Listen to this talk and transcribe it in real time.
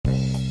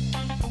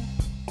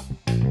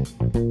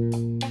Hey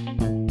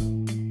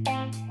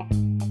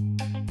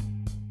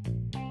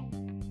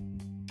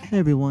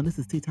everyone, this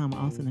is Tea Time with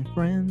Austin and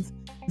Friends.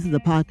 This is a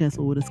podcast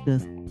where we'll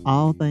discuss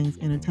all things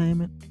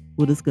entertainment.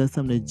 We'll discuss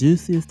some of the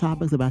juiciest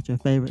topics about your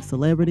favorite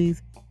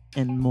celebrities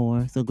and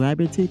more. So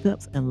grab your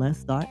teacups and let's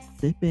start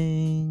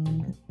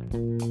sipping.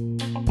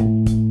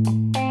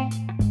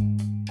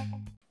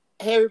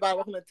 Hey everybody,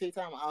 welcome to Tea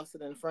Time with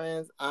Austin and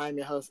Friends. I'm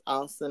your host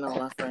Austin, and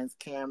my friends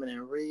Cameron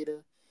and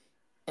Rita.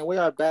 And we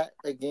are back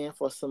again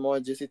for some more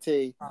juicy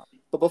tea.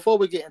 But before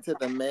we get into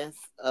the mess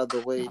of the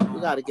week, we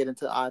got to get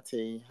into our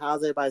tea.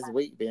 How's everybody's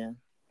week been?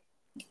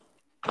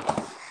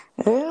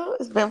 Well,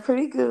 it's been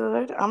pretty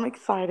good. I'm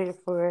excited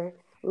for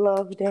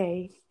Love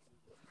Day.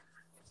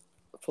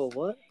 For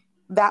what?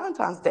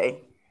 Valentine's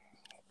Day.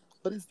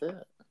 What is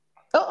that?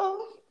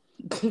 Uh-oh.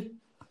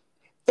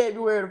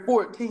 February the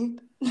 14th.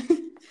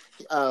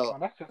 Oh,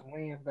 that's just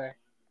Wednesday.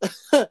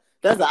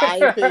 That's an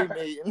IEP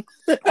meeting.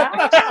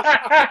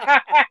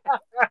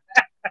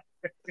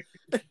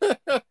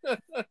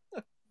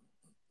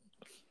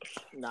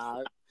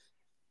 Nah.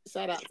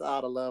 Shout out to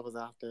all the lovers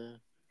out there.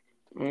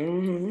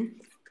 Mm-hmm.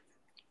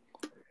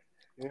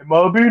 It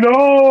must be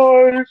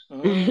nice.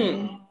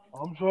 Mm-hmm.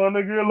 I'm trying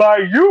to get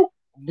like you,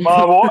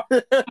 my boy.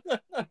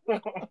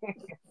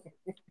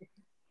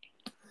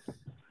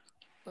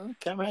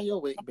 Cameron, how your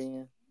week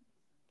been?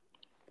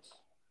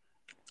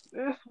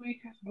 This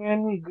week has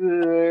been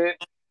good.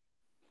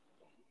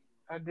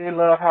 I did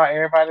love how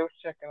everybody was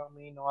checking on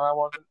me, knowing I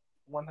wasn't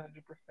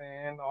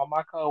 100%. All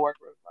my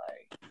coworkers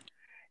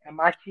and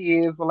my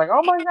kids were like,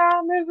 "Oh my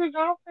God, Mr.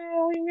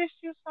 Johnson, we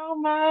missed you so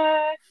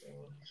much."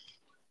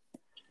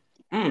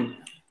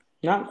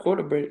 Not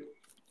quarter break.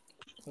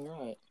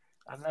 Right.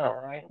 I know,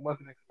 right?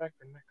 Wasn't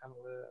expecting that kind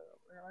of love.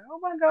 They're like, "Oh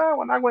my God!"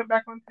 When I went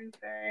back on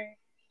Tuesday,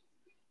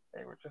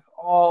 they were just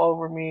all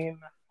over me, and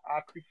I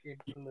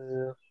appreciate the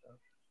love. So.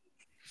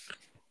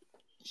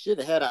 Should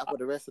have had out for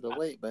the rest of the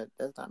week, but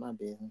that's not my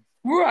business.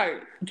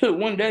 Right. Took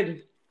one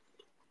day.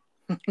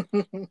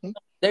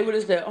 They would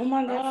have said, "Oh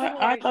my God,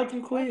 I thought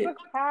you I quit." took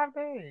 5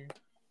 days.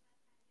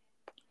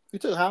 You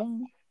took how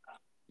long?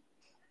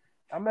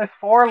 I missed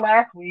 4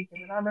 last week,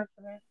 and then I missed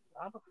the next.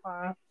 I was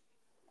fine.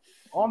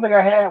 Only thing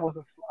I had was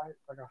a slight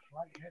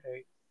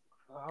headache.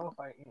 So I was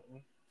like,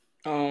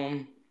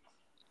 I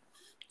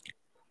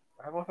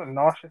wasn't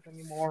nauseous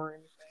anymore or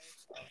anything.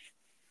 So.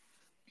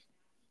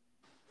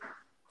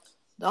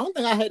 The only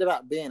thing I hate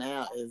about being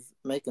out is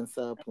making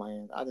sub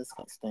plans. I just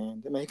can't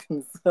stand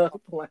making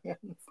sub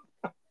plans.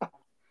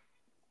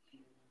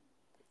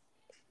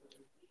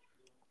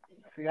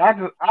 See, I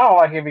don't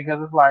like it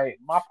because it's like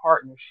my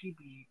partner, she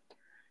be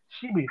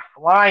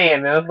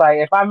flying, and it's like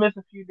if I miss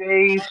a few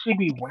days, she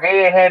be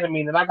way ahead of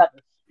me, and I got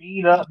to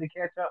speed up to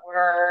catch up with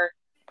her.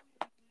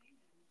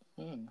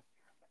 Hmm.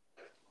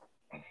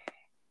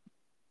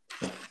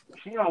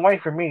 She don't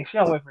wait for me. She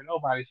don't wait for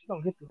nobody. She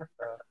don't get to her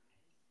stuff.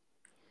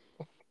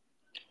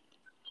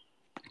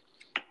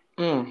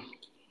 Mm.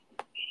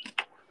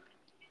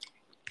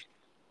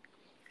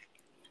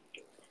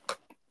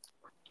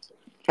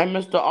 And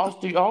Mr.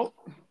 Austin,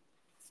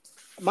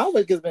 My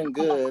week has been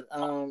good.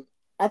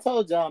 I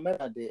told y'all,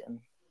 maybe I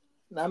didn't.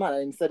 I might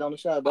not even said it on the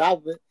show, but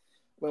I've been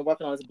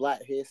working on this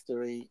Black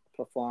History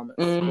performance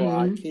for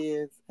our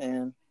kids,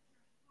 and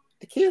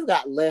the kids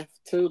got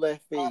two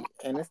left feet,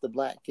 and it's the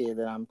black kid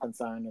that I'm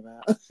concerned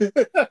about.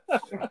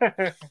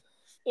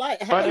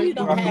 Like, how you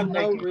don't have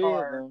no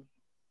rhythm?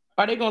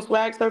 Are they gonna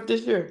swag surf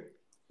this year?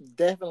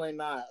 Definitely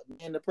not. Me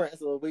and the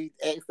principal, we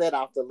X that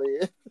off the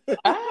list.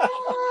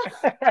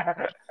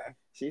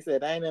 She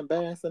said, "They ain't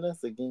embarrassing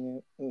us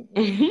again."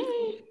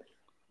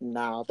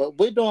 Nah, but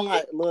we're doing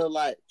like little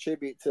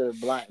tribute to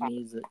black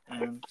music,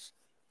 and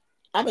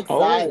I'm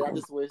excited. I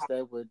just wish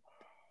they would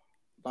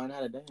learn how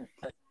to dance.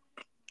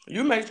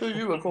 You make sure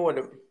you record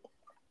it.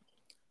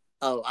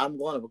 Oh, I'm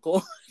going to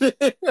record.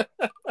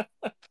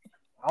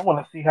 I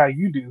want to see how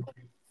you do.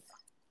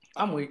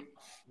 I'm weak.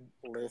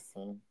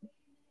 Listen,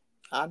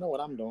 I know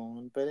what I'm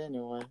doing, but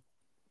anyway.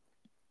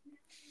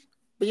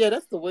 But yeah,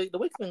 that's the week. The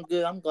week's been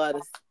good. I'm glad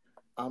it's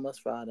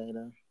almost Friday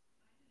though.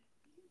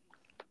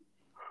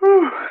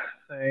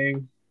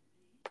 Same.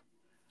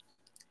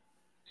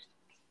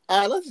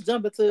 All right, let's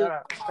jump into.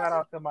 Shout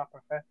out to my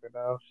professor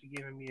though. She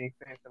giving me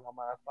extension on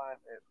my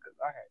assignments because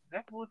I had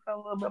definitely fell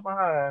a little bit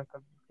behind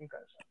because of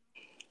concussion.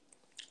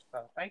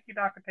 So thank you,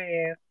 Dr.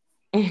 Taz.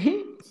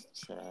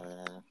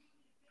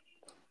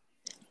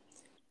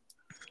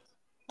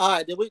 All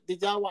right,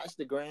 did y'all watch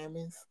the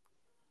Grammys?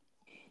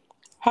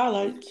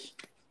 Highlights.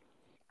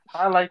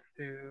 Highlights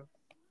too.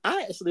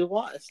 I actually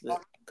watched it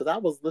because I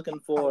was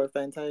looking for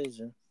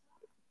Fantasia.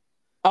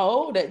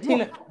 Oh, that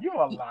Tina. You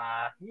a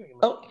lie.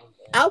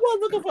 I was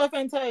looking for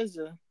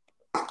Fantasia.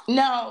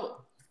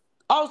 Now,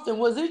 Austin,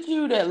 was it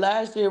you that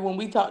last year when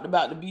we talked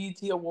about the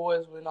BET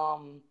Awards when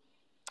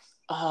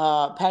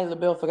Patti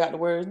LaBelle forgot the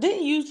words?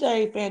 Didn't you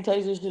say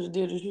Fantasia should have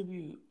did a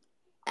tribute?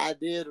 I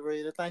did,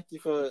 Rita. Thank you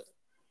for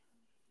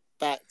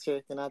fact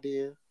checking. I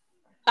did.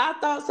 I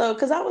thought so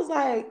because I was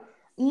like,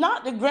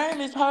 not the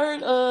Grammys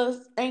heard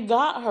us and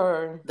got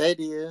her. They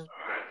did.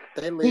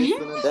 They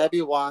listening, they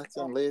be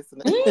watching,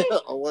 listening,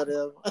 or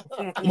whatever.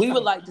 We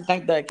would like to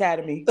thank the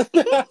Academy.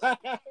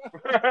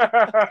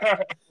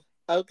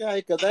 Okay,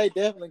 because they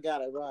definitely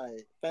got it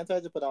right.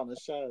 Fantasia put on the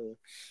show.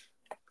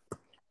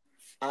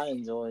 I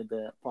enjoyed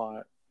that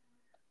part.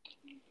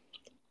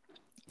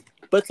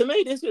 But to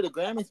me, this year the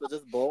Grammys were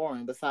just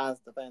boring. Besides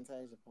the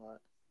Fantasia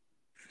part.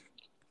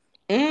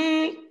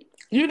 Mm,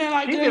 you didn't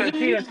like She did a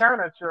Tina Jay-Z?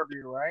 Turner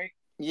tribute, right?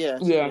 Yeah,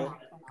 she Yeah. did.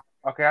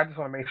 Okay, I just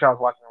want to make sure I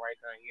was watching the right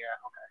thing. Yeah,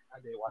 okay, I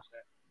did watch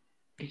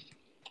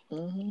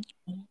that.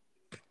 Hmm.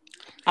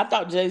 I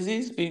thought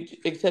Jay-Z's speech,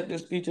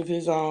 acceptance speech of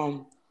his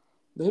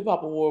the hip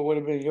hop award would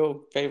have been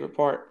your favorite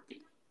part.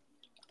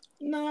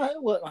 No,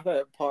 it wasn't my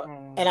favorite part,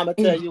 Mm, and I'm gonna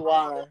tell you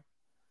why.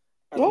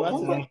 As much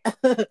as Okay.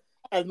 mm,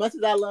 I, as much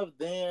as I love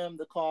them,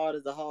 the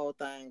Carters, the whole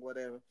thing,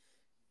 whatever,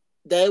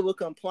 they will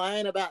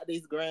complain about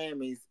these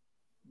Grammys,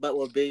 but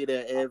will be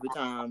there every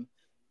time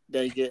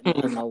they get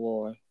an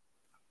award.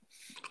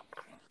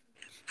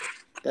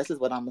 That's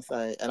just what I'm gonna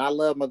say. And I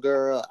love my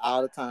girl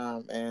all the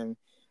time. And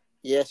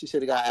yeah, she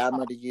should have got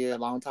album of the year a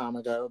long time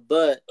ago.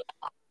 But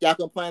y'all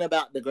complain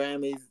about the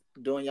Grammys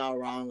doing y'all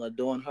wrong or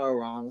doing her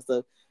wrong and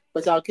stuff.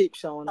 But y'all keep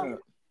showing up.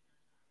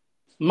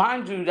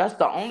 Mind you, that's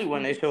the only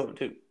one they showed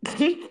to.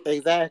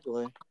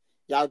 Exactly.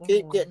 Y'all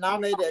keep mm. getting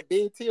nominated at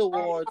BET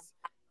Awards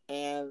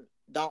and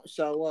don't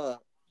show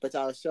up. But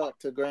y'all show up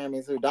to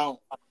Grammys who don't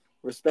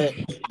respect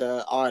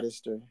the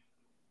artistry.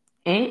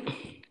 Mm.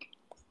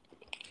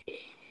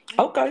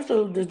 Okay,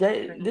 so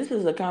this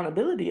is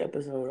accountability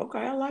episode. Okay,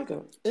 I like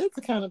it. It's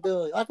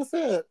accountability. Like I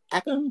said, I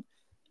can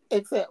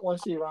accept when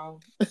she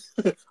wrong.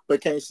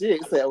 But can she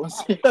accept when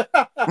she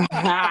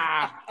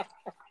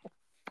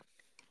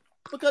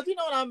because you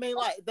know what I mean?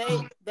 Like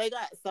they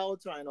got Soul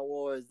Train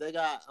Awards. They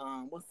got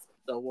what's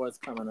the awards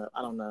coming up?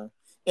 I don't know.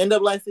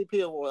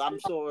 NAACP Award. I'm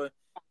sure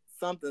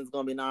something's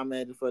gonna be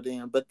nominated for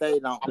them, but they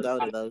don't go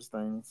to those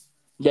things.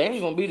 They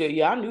ain't gonna be there.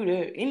 Yeah, I knew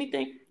that.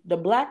 Anything, the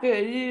blacker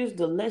it is,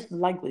 the less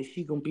likely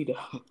she gonna be there.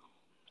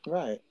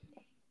 Right.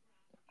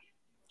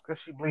 Cause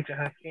she bleaching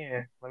her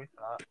skin. Let me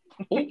stop.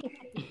 Ooh,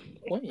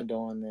 We ain't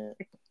doing that.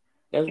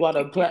 that's why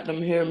the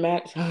platinum hair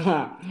match.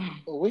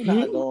 We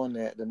not doing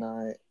that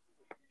tonight.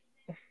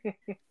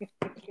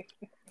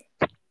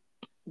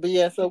 But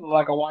yeah, She so look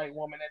like a white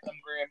woman at them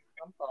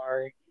Grammys. I'm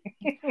sorry.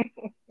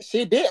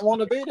 she didn't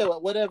want to be there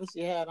with whatever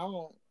she had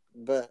on,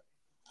 but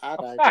I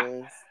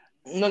digress.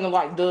 Looking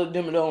like Doug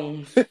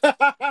Dimmadome.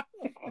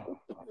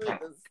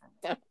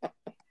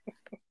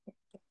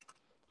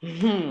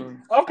 Hmm.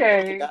 She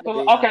Okay, got the so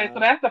okay, so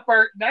beehive.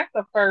 that's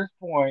the first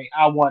point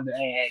I wanted to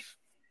ask.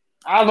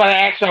 I was gonna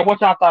ask y'all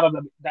what y'all thought of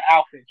the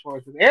outfit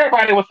choices.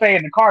 Everybody was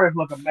saying the Carters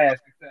look a mess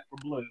except for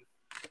Blue.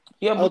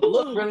 Yeah, Oh, Blue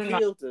looked Blue really nice.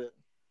 killed it.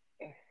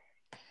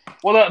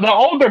 Well, the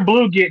older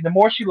Blue get, the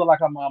more she look like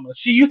her mama.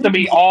 She used to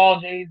be all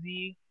Jay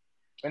Z,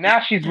 but now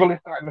she's really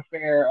starting to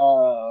fare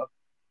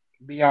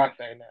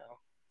Beyonce now.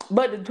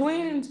 But the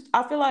twins,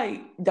 I feel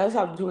like that's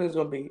how the twins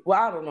gonna be.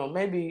 Well, I don't know.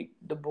 Maybe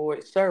the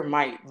boy Sir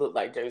might look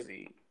like Jay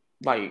Z,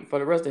 like for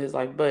the rest of his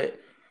life. But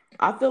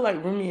I feel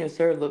like Remy and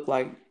Sir look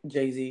like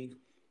Jay Z.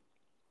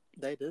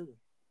 They do.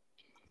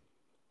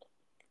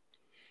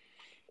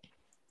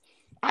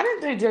 I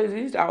didn't think Jay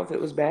Z's outfit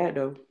was bad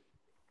though.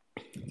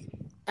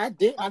 I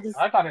didn't. I just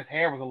I thought his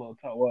hair was a little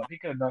toe up. He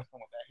could have done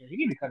something with that hair. He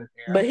need to cut his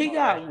hair. I'm But he sorry.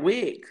 got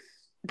wigs.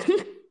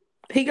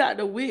 He got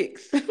the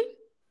wigs.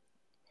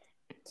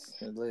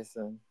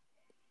 listen.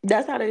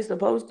 That's how they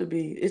supposed to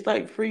be. It's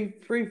like free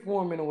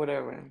forming or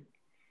whatever.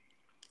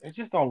 It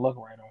just don't look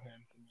right on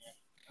him to me.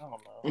 I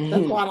don't know.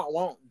 That's why Hmm. I don't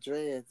want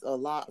dreads or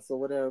locks or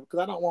whatever because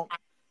I don't want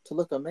to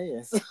look a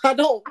mess. I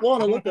don't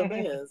want to look a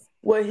mess.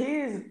 Well,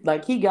 his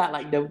like he got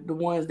like the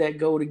ones that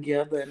go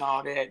together and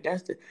all that.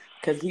 That's the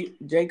because he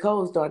J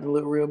Cole started to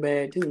look real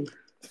bad too.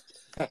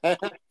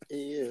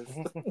 He is.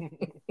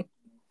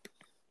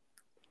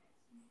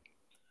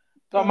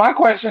 So my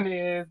question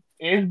is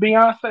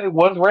Beyonce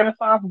was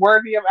Renaissance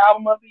worthy of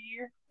album of the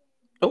year?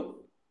 Oh,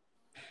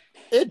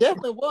 It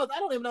definitely was. I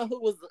don't even know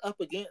who was up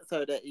against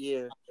her that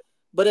year,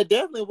 but it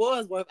definitely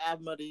was worth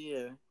album of the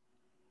year.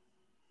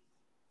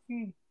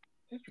 Hmm,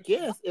 interesting.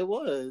 Yes, it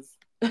was.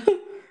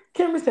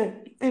 Cameron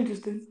said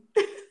interesting.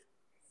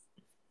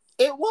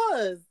 It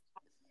was.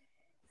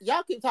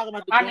 Y'all keep talking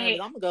about the I mean,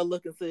 Grammys. I'm gonna go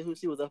look and see who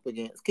she was up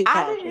against. Keep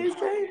I talking. didn't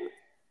say.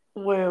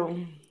 Well,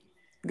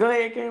 go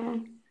ahead,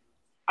 Cameron.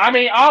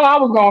 all I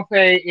was gonna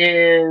say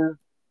is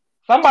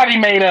somebody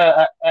made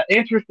a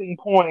interesting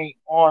point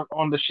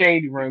on the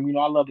Shady Room. You know,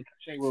 I love the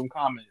Shady Room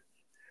comments.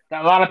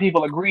 That a lot of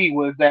people agreed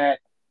was that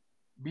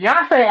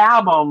Beyonce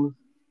albums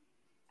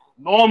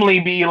normally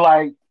be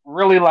like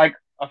really like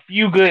a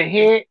few good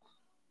hits,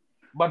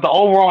 but the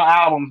overall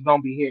albums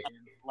don't be hitting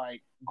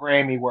like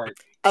Grammy worthy.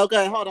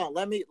 Okay, hold on.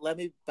 Let me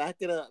back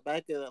it up.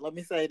 Back it up. Let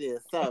me say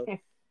this. So,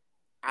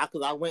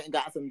 because I went and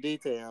got some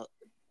detail.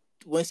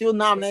 When she was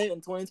nominated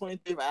in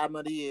 2023 for Album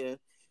of the Year,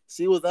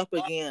 she was up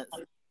against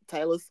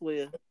Taylor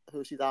Swift,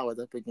 who she's always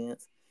up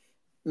against.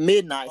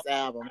 Midnight's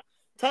album.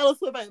 Taylor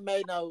Swift ain't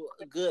made no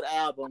good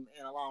album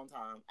in a long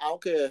time. I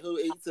don't care who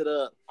eats it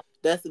up.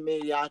 That's a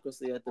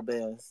mediocrity at the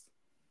best.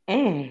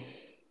 Mm.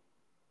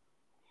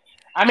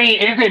 I mean,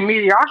 is it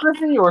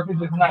mediocrity or is it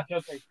just not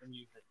your taste in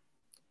music?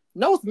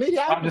 No, it's I'm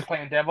mediocrity. just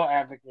playing devil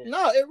advocate.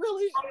 No, it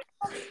really.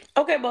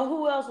 Okay, but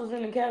who else was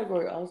in the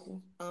category,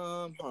 Austin?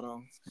 Hold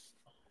on.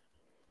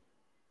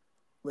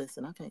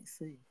 Listen, I can't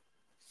see.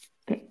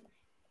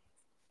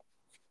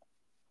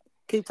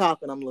 Keep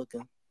talking. I'm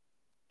looking.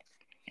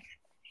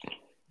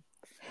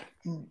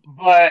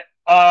 But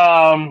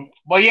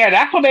yeah,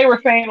 that's what they were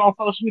saying on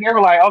social media. They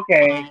were like,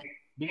 okay,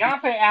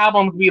 Beyonce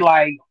albums be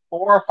like 4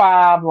 or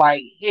 5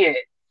 like hits,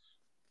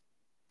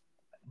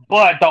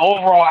 but the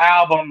overall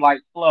album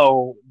like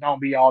flow don't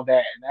be all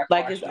that, and that's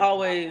Like why it's she has not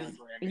always, won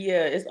Grammy.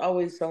 yeah, it's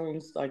always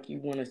songs like you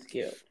want to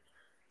skip.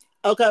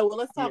 Okay, well,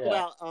 let's talk Yeah.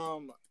 about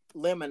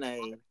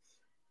Lemonade.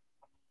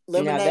 Now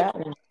Lemonade. that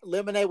one,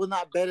 Lemonade was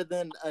not better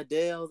than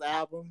Adele's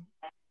album.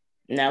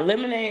 now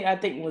Lemonade, I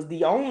think was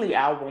the only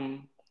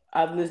album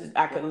I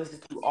could listen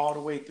to all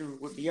the way through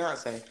with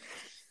Beyonce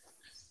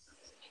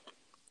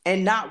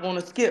and not want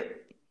to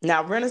skip.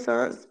 Now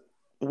Renaissance,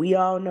 we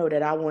all know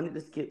that I wanted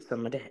to skip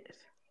some of that.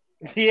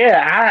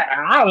 Yeah,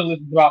 I only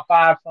listened to about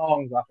 5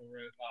 songs off of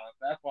Renaissance.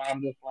 That's why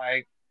I'm just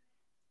like,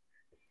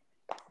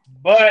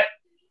 but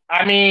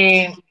I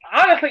mean,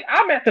 honestly,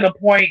 I'm at to the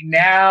point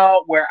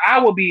now where I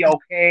would be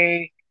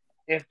okay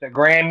if the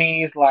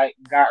Grammys like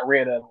got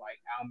rid of like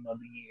album of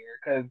the year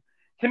because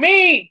to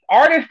me,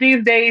 artists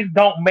these days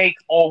don't make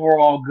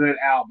overall good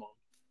albums.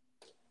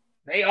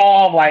 They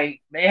all like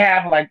they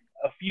have like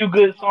a few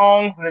good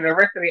songs, and then the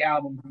rest of the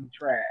albums be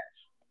trash.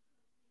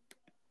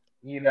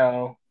 You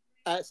know,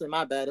 Actually,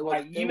 my bad. It like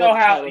wasn't. It you know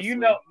wasn't how Taylor you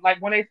know Swift.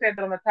 like when they said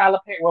that on the Tyler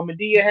Perry, well,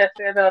 Medea has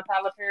said that on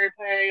Tyler Perry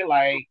play,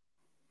 like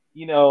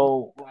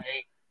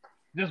like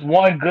just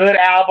one good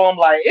album.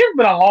 Like it's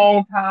been a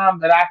long time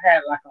that I've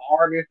had like an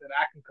artist that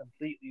I can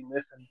completely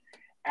listen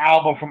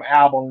album from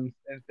albums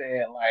and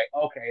said like,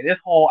 okay, this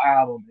whole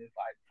album is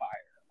like fire.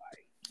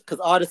 Because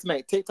artists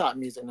make TikTok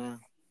music now,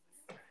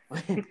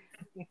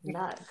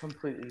 Not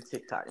completely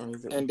TikTok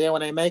music. and then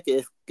when they make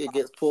it, it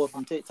gets pulled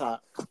from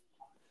TikTok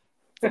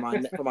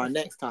from our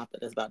next topic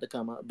that's about to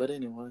come up. But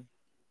anyway,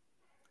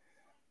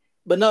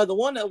 but no, the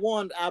one that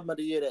won album of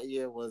the year that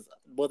year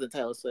wasn't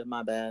Taylor Swift.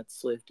 My bad,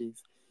 Swifties.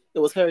 It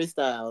was Harry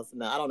Styles.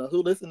 Now I don't know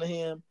who listened to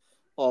him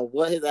or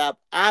what his album.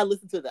 I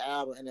listened to the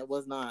album, and it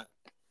was not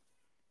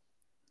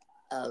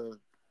uh,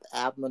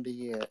 album of the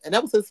year, and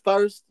that was his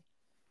first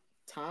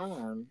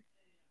time.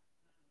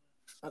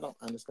 I don't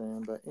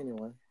understand, but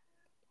anyway.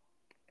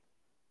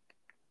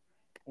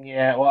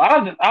 Yeah, well,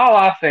 all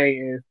I'll say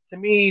is to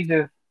me,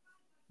 just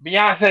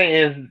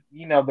Beyonce is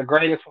the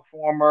greatest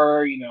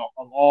performer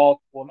of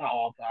all, well, not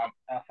all time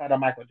outside of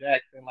Michael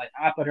Jackson. Like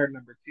I put her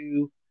number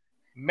 2,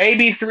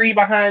 maybe 3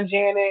 behind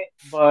Janet,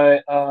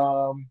 but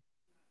I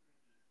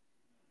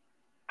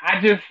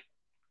just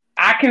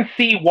I can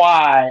see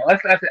why.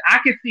 Let's say I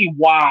can see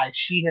why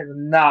she has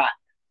not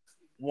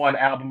won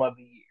album of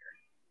the year.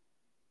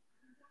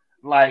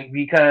 Like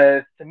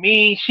because to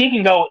me, she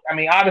can go. I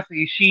mean,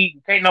 obviously,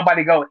 she can't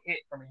nobody go hit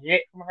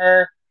from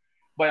her.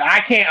 But I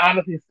can't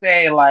honestly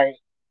say like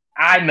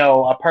I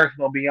know a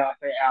personal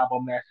Beyonce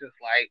album that's just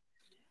like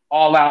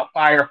all out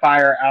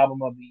fire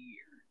album of the year.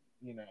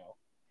 You know,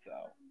 so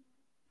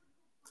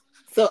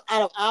So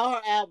out of all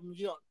her albums,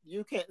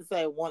 you can't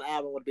say one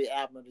album would be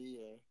album of the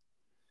year.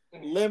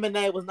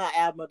 Lemonade was not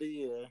album of the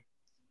year.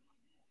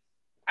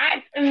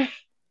 I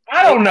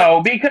I don't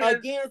know because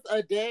Against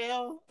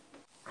Adele,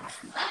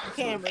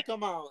 Cameron,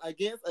 come on,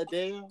 against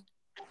Adele.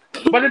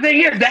 but the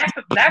thing is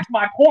that's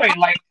my point.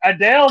 Like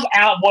Adele's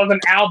out was an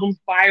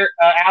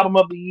album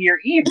of the year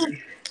either.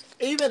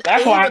 Even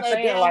That's why even I'm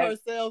saying Adele like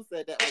herself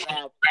said that was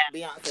album.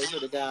 Beyonce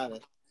should have got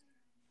it.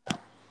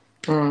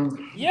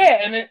 Mm.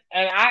 yeah,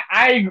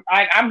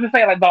 I'm just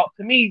saying like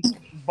to me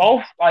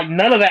both like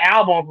none of the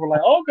albums were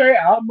like okay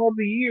album of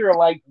the year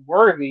like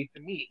worthy to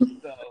me.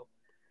 So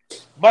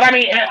but I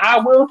mean and I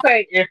will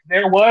say if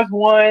there was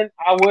one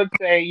I would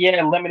say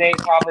yeah Lemonade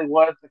probably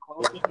was the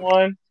closest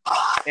one.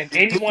 If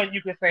anyone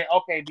you could say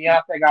okay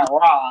Beyonce got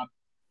robbed,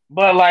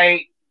 but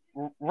like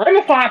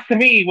Renaissance to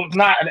me was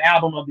not an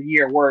album of the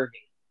year worthy.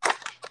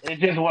 It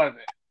just wasn't.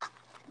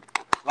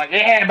 Like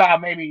it had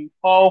about maybe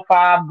 4 or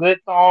 5 good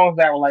songs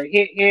that were like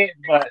hit,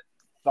 but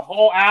the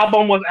whole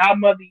album was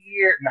album of the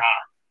year.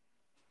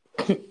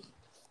 Nah.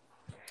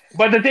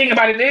 But the thing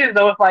about it is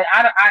though, it's like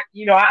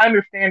I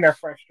understand their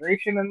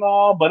frustration and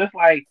all, but it's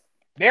like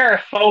there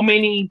are so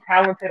many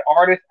talented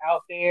artists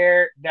out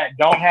there that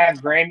don't have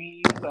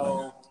Grammys,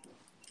 so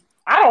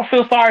I don't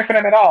feel sorry for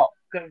them at all.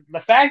 Because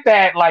the fact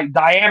that like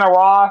Diana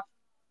Ross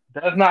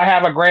does not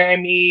have a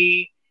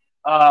Grammy,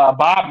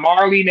 Bob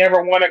Marley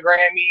never won a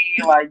Grammy,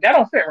 like that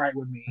don't sit right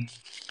with me.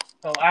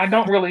 So I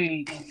don't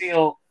really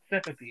feel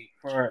sympathy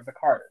for the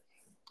Carters.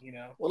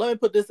 Well, let me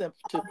put this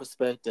into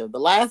perspective. The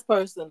last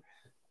person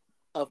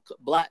of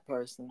black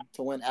person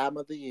to win album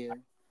of the year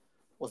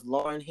was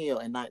Lauryn Hill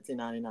in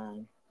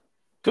 1999.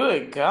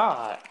 Good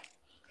God.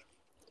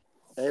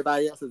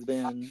 Everybody else has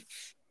been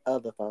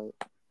other folk.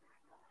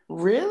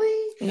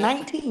 Really?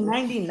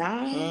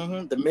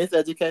 1999? The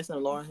Miseducation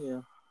of Lauryn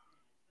Hill.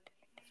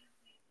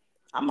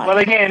 I might But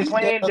have to again, peep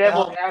that playing other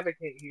devil's album.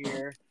 advocate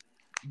here,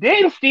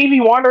 didn't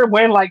Stevie Wonder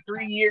win like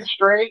 3 years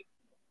straight?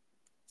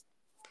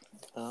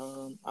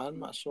 I'm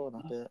not sure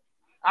about that.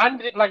 I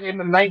did like in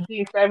the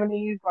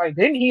 1970s. Like,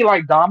 didn't he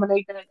like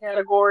dominate that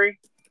category?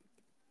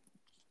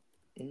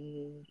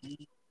 Mm,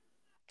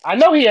 I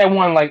know he had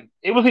one like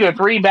it was either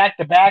three back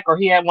to back, or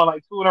he had one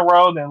like two in a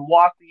row, then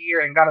lost a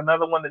year and got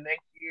another one the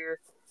next year,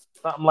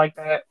 something like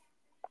that.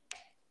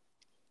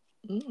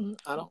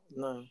 I don't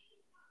know.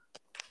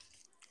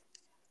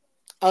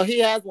 Oh, he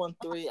has won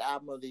 3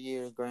 Album of the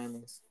Year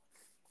Grammys.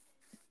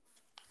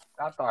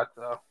 I thought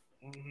so.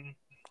 Hmm.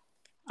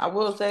 I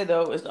will say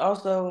though, it's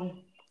also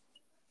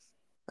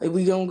if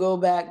we gonna go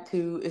back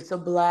to it's a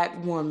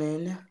black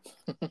woman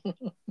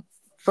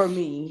for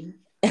me,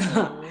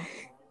 Hmm.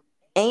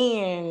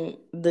 and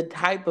the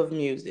type of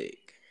music.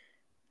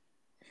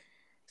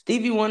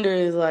 Stevie Wonder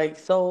is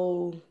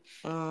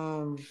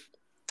um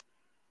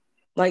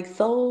like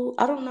soul.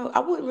 I don't know. I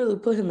wouldn't really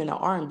put him in the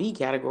R&B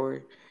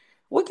category.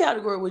 What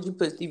category would you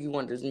put Stevie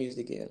Wonder's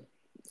music in?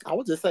 I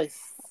would just say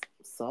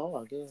so,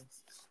 I guess.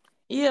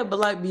 Yeah, but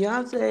like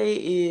Beyonce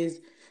is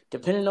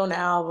depending on the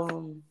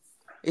album,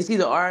 it's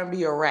either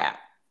R&B or rap.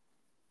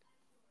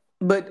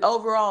 But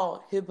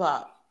overall, hip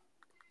hop.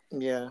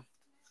 Yeah.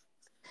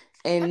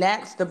 And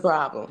that's the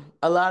problem.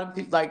 A lot of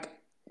people, like,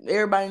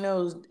 everybody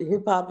knows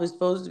hip hop is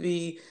supposed to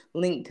be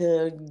linked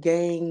to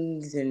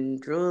gangs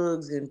and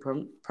drugs and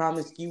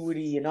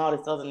promiscuity and all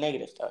this other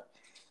negative stuff.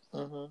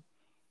 Hmm.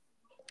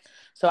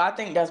 So I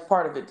think that's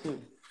part of it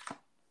too.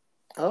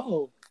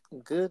 Oh,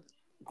 good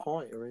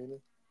point,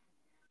 really.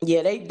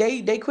 Yeah,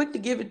 they quick to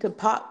give it to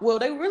pop. Well,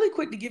 they really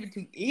quick to give it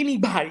to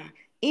anybody,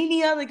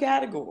 any other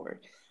category,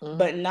 Hmm.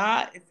 but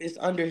not if it's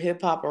under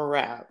hip hop or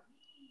rap.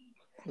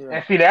 And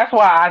Right. see, that's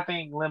why I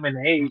think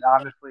Lemonade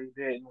honestly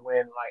didn't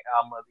win like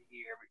album of the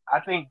year. I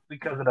think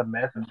because of the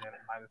messaging,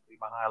 honestly,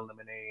 behind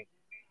Lemonade.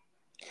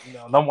 You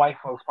know, them white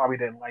folks probably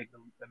didn't like the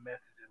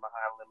messaging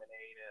behind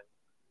Lemonade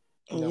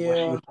and what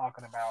she Yeah, was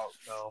talking about.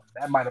 So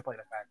that might have played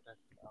a factor.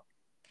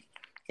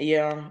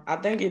 yeah, I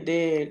think it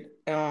did.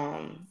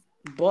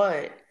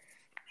 But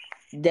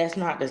that's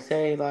not to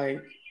say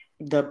like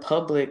the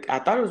public. I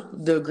thought it was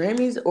the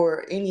Grammys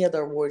or any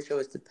other award show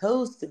is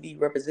supposed to be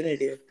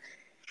representative.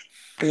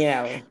 You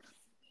know,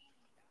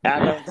 I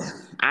don't.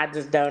 I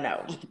just don't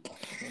know.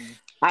 Mhm.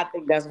 I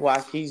think that's why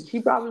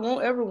she probably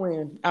won't ever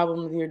win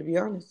album of the year. To be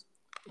honest,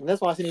 And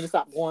that's why she need to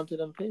stop going to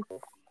them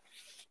people.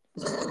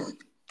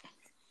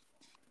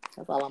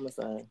 That's all I'm gonna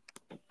say.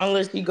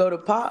 unless you go to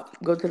the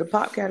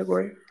pop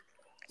category.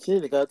 She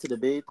need to go to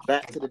the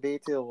back to the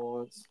BT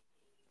Awards.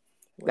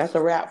 That's Which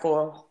a wrap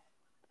for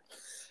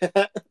she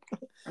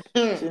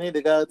her. need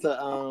to go to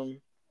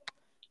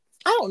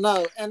I don't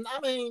know. And I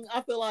mean,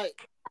 I feel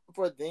like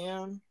for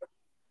them,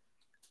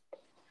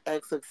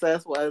 as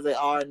successful as they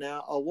are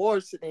now,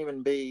 awards shouldn't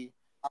even be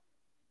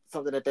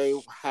something that they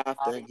have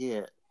to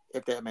get,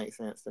 if that makes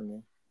sense to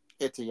me.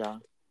 It to y'all.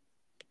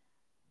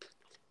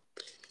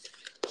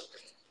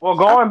 Well,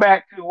 going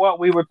back to what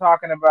we were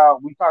talking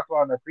about, we talked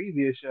about in the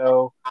previous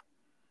show.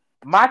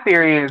 My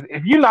theory is,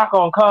 if you're not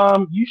gonna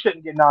come, you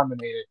shouldn't get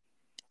nominated.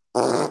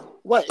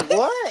 Wait,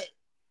 what?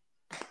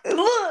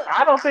 Look,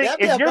 I don't think There'll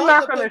be if a you're bunch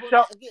not of gonna people show,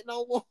 not getting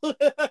no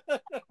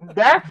one.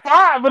 that's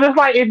fine. But it's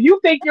like if you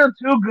think you're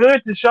too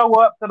good to show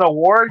up to the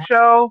award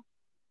show,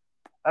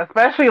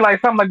 especially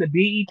like something like the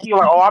BET,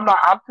 like oh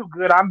I'm too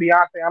good, I'm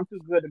Beyonce, I'm too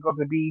good to go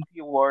to the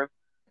BET Awards,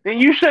 then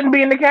you shouldn't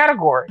be in the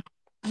category.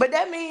 but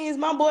that means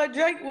my boy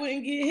Drake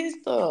wouldn't get his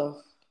stuff.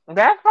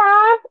 That's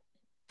fine.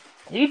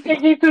 You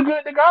think he's too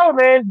good to go,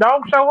 then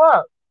don't show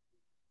up.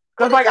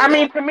 But Because like isn't I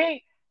mean that? to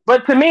me,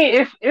 but to me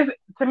it's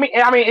to me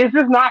I mean is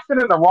this not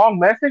sending the wrong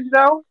message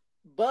though?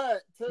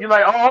 But You're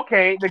like oh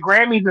okay the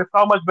Grammys are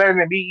so much better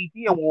than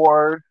BET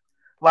Awards.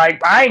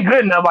 Like I ain't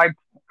good enough. Like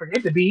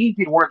forget the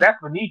BET Awards.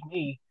 That's beneath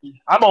me.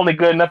 I'm only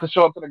good enough to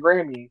show up to the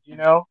Grammys. You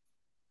know.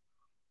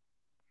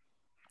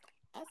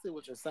 I see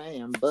what you're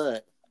saying.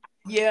 But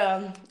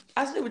Yeah,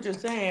 I see what you're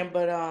saying,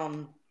 but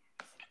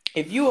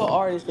if you an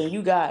artist and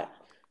you got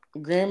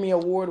Grammy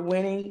award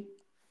winning,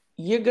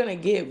 you're gonna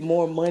get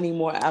more money,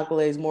 more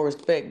accolades, more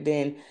respect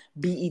than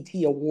BET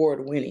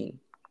award winning.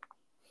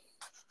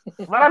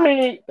 But I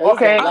mean, they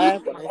just gonna okay, I'm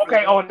laugh when they see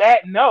okay. that. On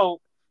that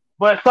note,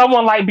 but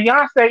someone like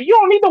Beyonce, you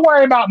don't need to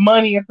worry about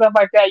money and stuff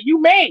like that.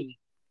 You made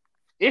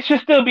it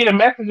should still be the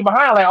message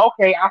behind. Like,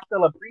 okay, I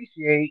still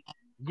appreciate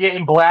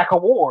getting black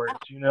awards.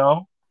 You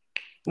know,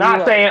 you're not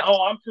right. saying,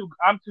 oh,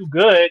 I'm too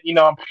good. You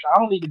know, I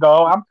don't need to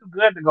go. I'm too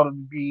good to go to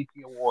the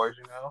BET Awards.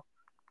 You know.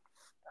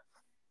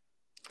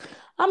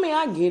 I mean,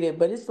 I get it,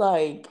 but it's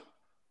like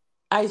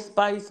Ice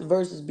Spice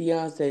versus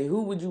Beyonce.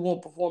 Who would you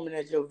want performing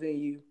at your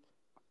venue?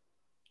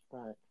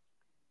 Right.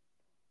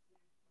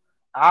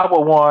 I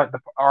would want the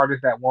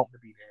artists that want to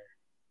be there.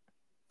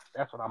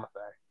 That's what I'm gonna say.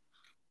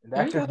 And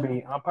that's just Okay.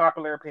 me,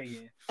 unpopular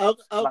opinion. Like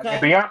Okay.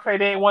 if Beyonce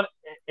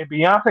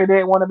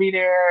didn't want to be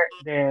there,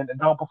 then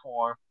don't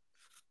perform.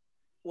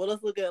 Well,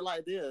 let's look at it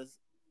like this: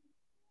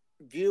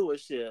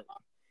 viewership.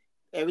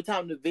 Every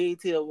time the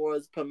BET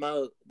Awards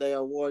promote their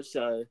award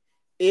show,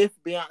 if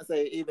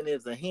Beyonce even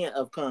is a hint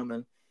of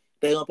coming,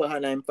 they gonna put her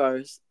name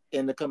first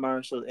in the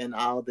commercial and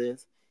all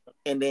this,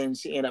 and then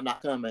she end up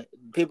not coming.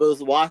 People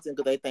was watching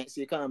because they think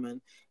she coming,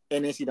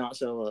 and then she don't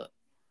show up.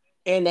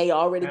 And they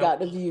already Yep. got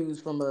the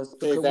views from us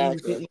because we was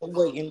Exactly. sitting there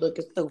waiting,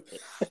 looking stupid.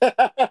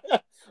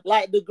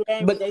 Like the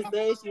Grammys, But they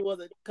said she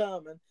wasn't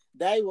coming.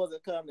 They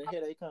wasn't coming.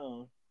 Here they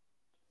come.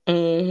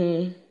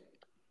 hmm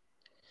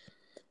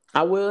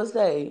I will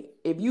say,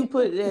 if you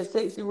put that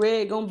sexy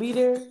red gonna be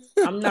there,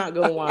 I'm not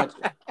gonna watch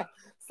it.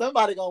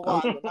 Somebody gonna I'm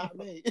watch it, not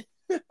me.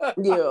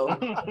 yeah,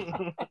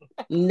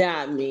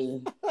 not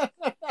me.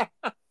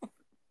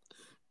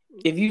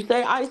 If you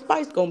say Ice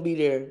Spice gonna be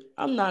there,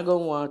 I'm not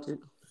gonna watch it.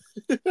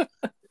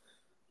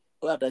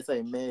 Well, if they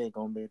say Meg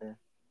gonna be there.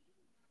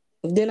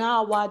 Then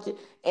I'll watch it.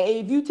 And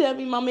if you tell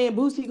me my man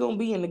Boosie gonna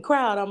be in the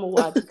crowd, I'm gonna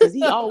watch it because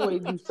he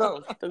always do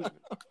something stupid.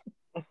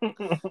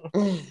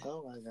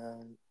 Oh my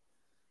god.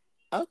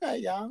 Okay,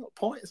 y'all.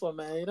 Points were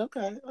made.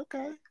 Okay,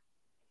 okay.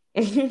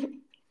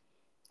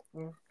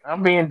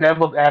 I'm being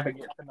devil's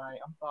advocate tonight.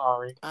 I'm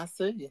sorry. I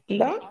see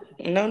you.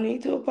 No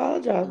need to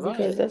apologize because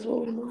Right. that's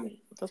what we do.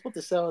 That's what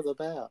the show is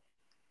about.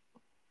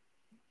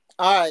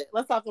 All right,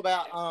 let's talk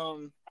about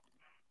on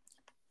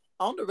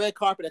the red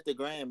carpet at the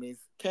Grammys.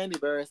 Kandi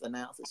Burruss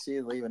announced that she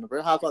is leaving the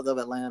Real Housewives of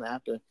Atlanta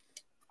after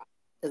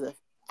is it?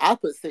 I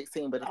put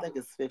 16, but I think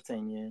it's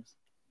 15 years.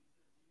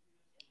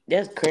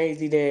 That's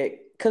crazy that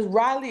because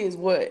Riley is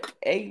what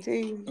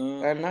 18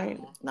 or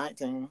 19.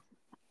 19.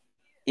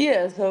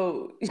 Yeah,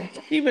 so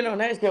she been on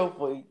that show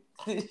for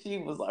since she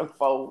was like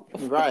 4.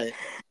 Right.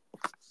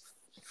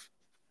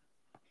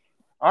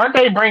 Aren't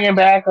they bringing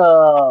back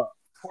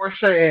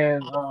Portia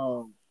and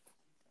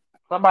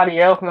somebody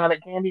else now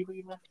that Candy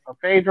leaving? Or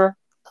Phaedra?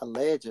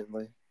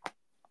 Allegedly.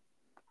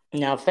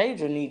 Now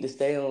Phaedra need to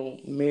stay on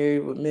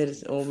Married with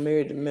Medicine or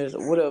Married to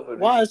Medicine, whatever it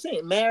Why is. is she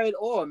ain't married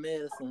or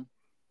medicine?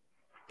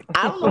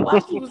 I don't know why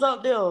she was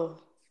up there.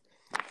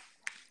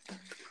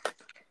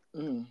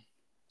 Mm.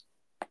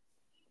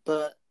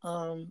 But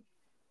I'm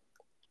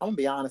gonna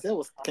be honest, it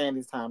was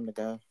Candy's time to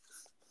go.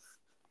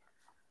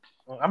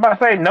 I'm about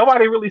to say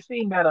nobody really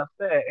seemed that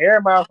upset.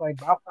 Everybody was like,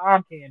 "About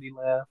time Candy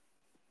left."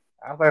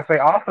 I was like, "Say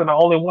Austin the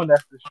only one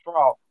that's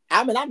distraught."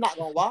 I mean, I'm not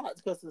gonna watch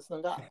because it's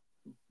done got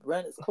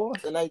ran its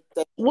course, and they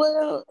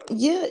Well,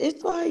 yeah,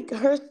 it's like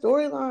her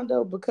storyline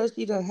though because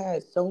she done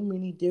had so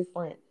many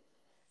different.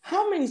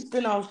 How many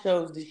spin-off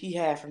shows did she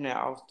have from that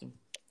Austin?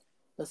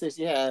 let's see,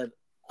 she had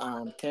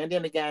Candy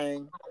and the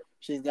Gang.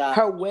 She's got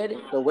Her wedding.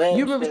 the You wedding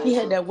remember she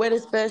had special, that wedding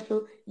special?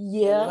 and then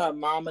Yeah. her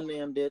mom and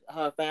them did.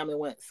 Her family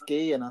went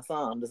skiing or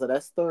something. So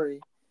that's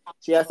 3.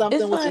 She had something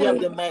It's where she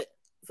helped like them make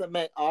to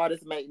make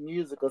artists make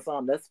music or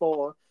something. That's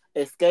 4.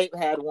 Escape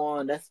had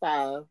 1. That's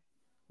 5.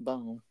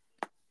 Boom.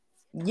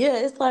 yeah,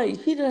 it's like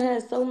she done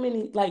had so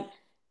many like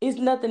it's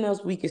nothing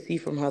else we could see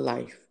from her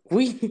life.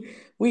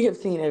 We have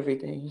seen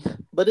everything.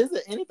 But is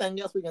there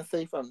anything else we can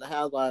see from the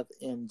Housewives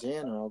in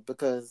general?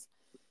 Because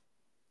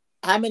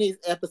how many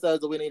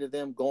episodes do we need of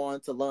them going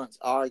to lunch,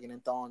 arguing,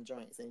 and throwing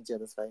drinks in each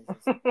other's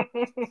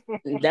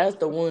faces? That's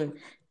the one.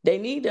 They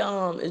need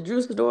to is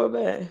Drew Sidora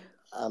back?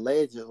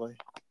 Allegedly.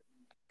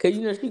 Cause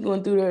you know she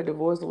going through their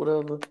divorce or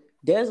whatever.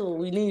 That's what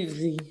we need to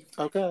see.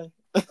 Okay.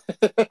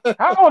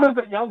 How old is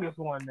the youngest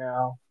one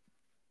now?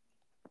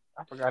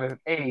 I forgot his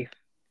Ace.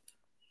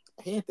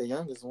 He ain't the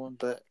youngest one,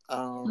 but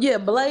Yeah,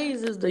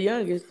 Blaze is the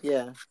youngest.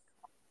 yeah.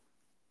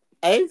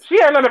 Ace? She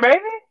had another baby?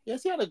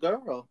 Yes, he had a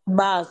girl.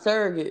 By a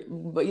surrogate.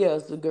 But yeah,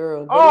 it's a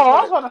girl. Oh, But it's I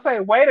her was about to say,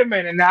 wait a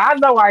minute. Now I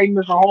know I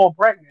missed a whole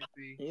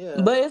pregnancy.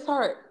 Yeah. but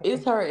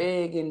it's her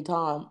egg and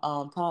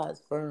Todd's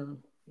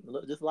sperm.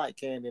 Look just like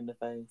Candy in the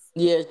face.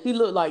 Yeah, she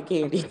looked like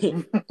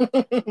Candy.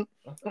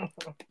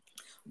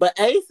 But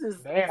Ace is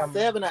Damn.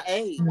 7 or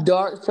 8.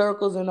 Dark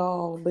circles and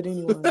all. But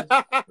anyways.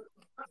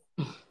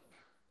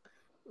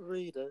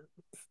 Rita,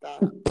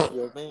 stop.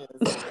 Your man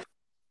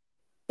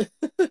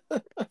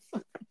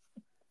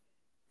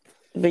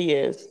But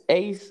yes,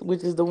 Ace,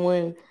 which is the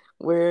one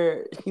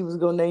where she was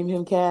gonna name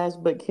him Cash,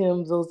 but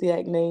Kim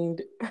Zolciak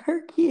named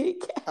her kid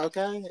Cash.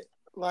 okay.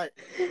 Like,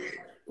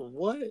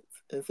 what?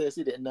 And said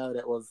she didn't know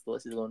that was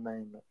what she's gonna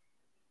name it.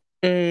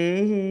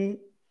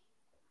 Mm-hmm.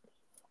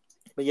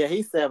 But yeah,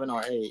 he's 7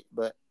 or 8.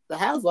 But the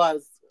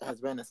Housewives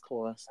has ran its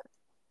course.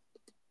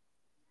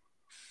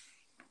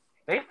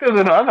 They still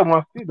do the other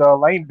ones too, though.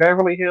 Like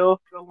Beverly Hills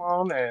still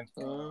on, and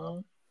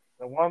Mm,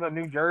 the one in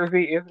New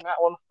Jersey isn't that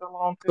one still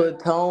on too?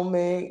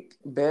 Potomac,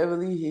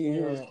 Beverly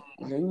Hills,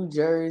 yeah. New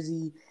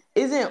Jersey.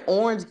 Isn't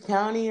Orange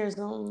County or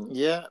something?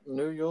 Yeah,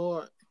 New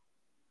York.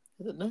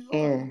 Is it New York?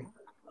 Mm.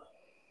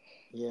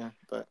 Yeah,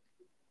 but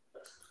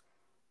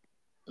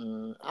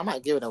I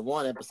might give it a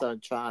 1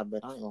 episode try,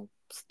 but I ain't gonna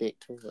stick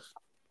to it.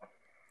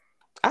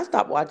 I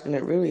stopped watching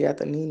it really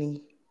after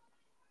Nene.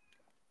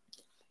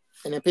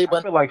 And then I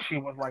people feel like she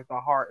was like the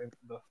heart, and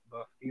the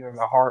either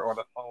the heart or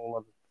the soul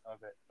of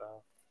it. So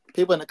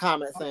people in the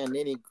comments saying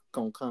Nene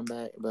gonna come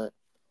back, but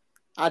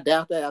I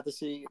doubt that after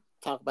she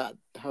talked about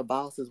her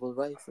bosses were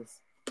racist.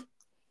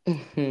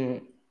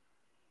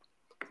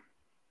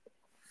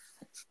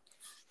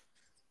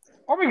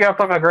 Before we get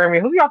talking about Grammy,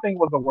 who y'all think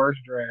was the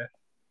worst dress?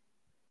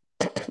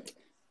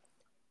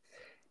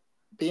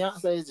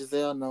 Beyonce,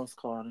 Giselle Knowles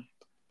Carter.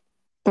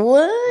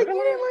 What? You Really?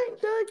 didn't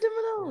like Doug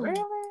Dimmadome?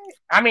 Really?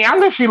 I mean, I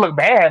knew she looked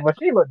bad, but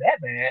she looked that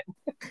bad.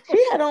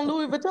 She had on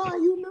Louis Vuitton.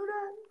 You knew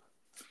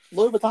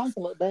Louis Vuitton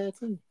can look bad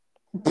too.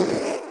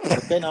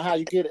 that? Depending on how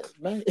you get it,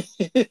 man.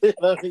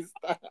 Let me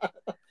stop.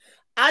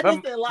 I But,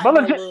 just didn't like but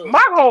her legit, look.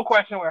 my whole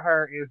question with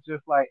her is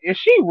just like, is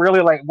she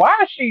really like? Why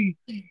is she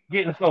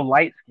getting so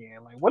light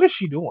skinned? Like, what is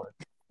she doing?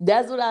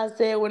 That's what I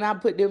said when I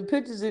put them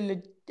pictures in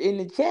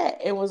the chat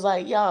and was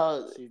like,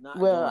 y'all. She's not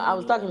Well, doing I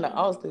was talking to anything.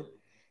 Austin.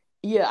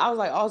 Yeah, I was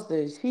like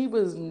Austin. She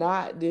was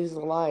not this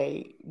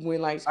light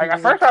when like she Like at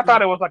was in. first, I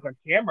thought it was like a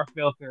camera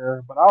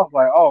filter, but I was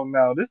like, oh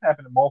no, this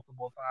happened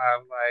multiple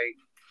times.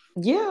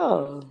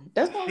 Yeah,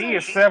 that's Like, what she I'm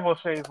is saying. several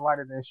shades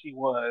lighter than she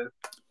was.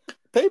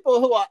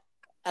 People who are,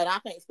 and I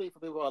can't speak for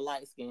people who are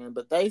light skinned,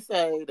 but they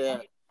say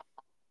that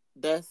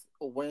that's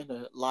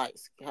winter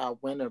lights how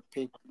winter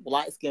people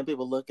light skinned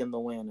people look in the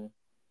winter.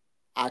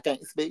 I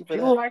can't speak for She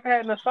looked that. like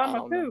that in the I summer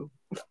don't know. too.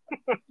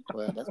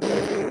 Well, that's what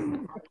they say.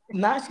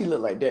 Now she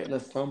looked like that in the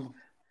summer.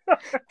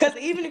 Because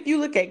even if you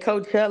look at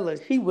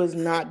Coachella, she was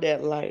not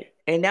that light,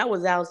 and that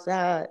was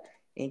outside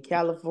in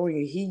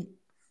California heat.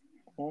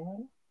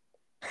 Mm-hmm.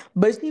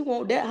 But she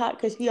won't that hot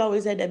because she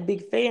always had that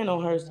big fan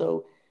on her.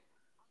 So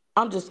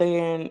I'm just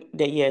saying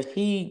that yeah,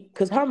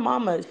 because her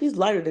mama, she's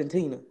lighter than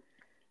Tina.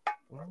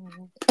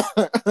 Mhm.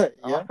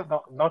 Yeah,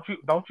 Also,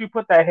 don't you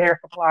put that hair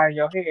supply in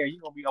your hair? You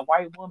are gonna be a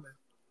white woman.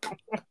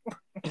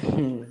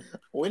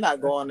 we're not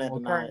That's going there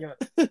gonna turn tonight.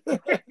 you.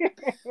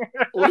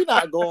 We're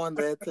not going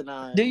there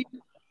tonight. Do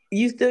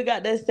you still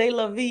got that C'est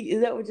La Vie?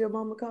 Is that what your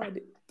mama called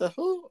it? The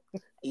who?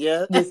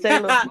 Yeah. The C'est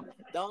La Vie.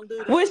 Don't do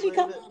that, What she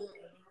call?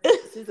 Rita.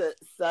 She said,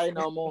 "Say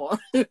no more."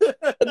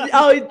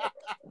 Oh,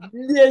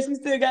 yeah, she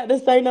still got the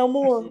Say No She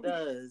More.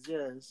 does.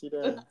 Yeah, she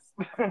does.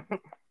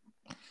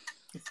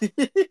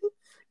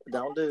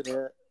 Don't do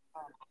that.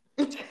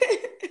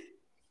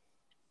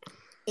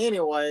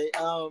 Anyway,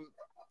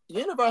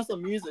 Universal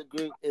Music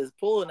Group is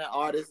pulling the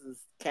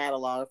artist's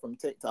catalog from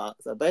TikTok.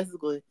 So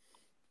basically,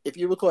 if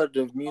you recorded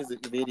a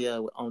music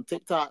video on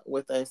TikTok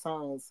with their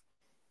songs,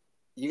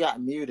 you got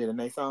muted and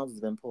their songs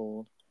has been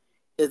pulled.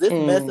 Is this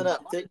messing Mm.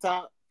 up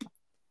TikTok?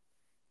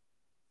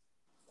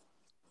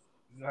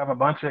 You have a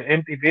bunch of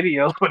empty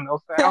videos with no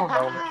sound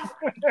on it.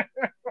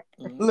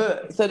 Mm.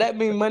 Look, so that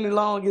means Money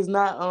Long is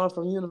not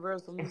from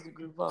Universal Music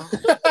Group, huh?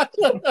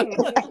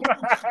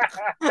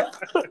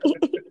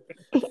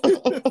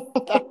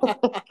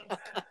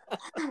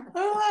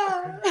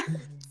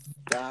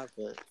 Stop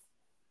it.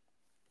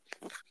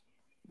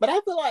 But I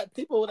feel like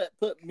people that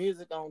put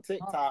music on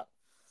TikTok,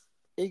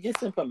 it gets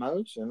some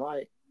promotion.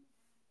 Like,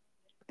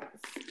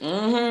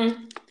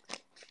 Mm-hmm.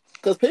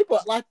 because people,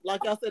 like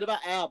y'all said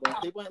about albums,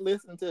 people ain't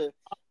listening to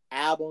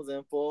albums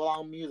and full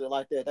on music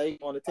like that. They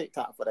on the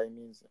TikTok for their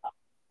music.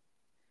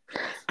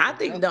 I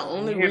think the Yep. You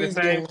only hear the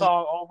same reason.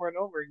 song over and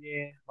over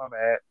again. My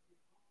bad.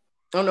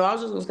 Oh no, I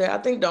was just gonna say. I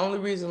think the only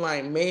reason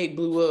like Meg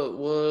blew up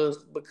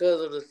was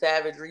because of the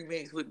Savage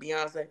remix with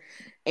Beyonce,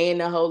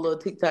 and the whole little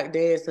TikTok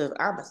dance of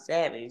 "I'm a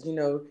Savage,"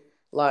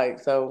 like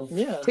so.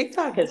 Yeah,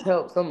 TikTok has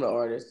helped some of the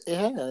artists. it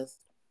has.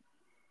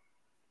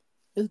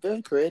 It's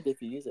very creative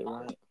if you use it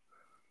right.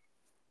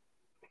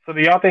 So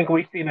do y'all think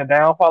we've seen a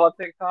downfall of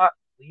TikTok?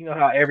 You know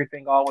how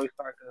everything always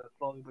starts to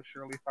slowly but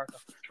surely start to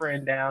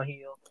trend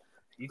downhill.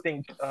 You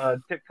think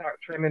TikTok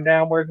trending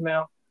downwards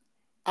now?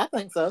 I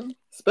think so,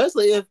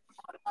 especially if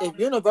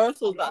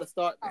Universal's about to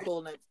start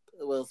pulling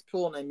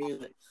their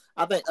music.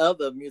 I think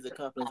other music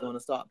companies going to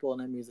start pulling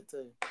their music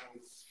too.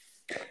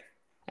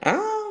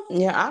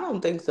 Yeah, I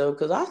don't think so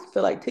because I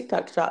feel like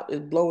TikTok Shop is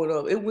blowing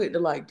up. It went to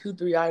like 2,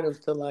 3 items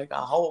to like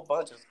a whole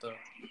bunch of stuff.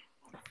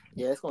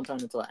 Yeah, it's going to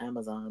turn into an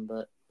Amazon,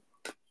 but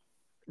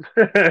it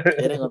ain't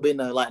That's gonna be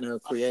no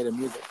creative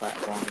music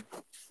platform.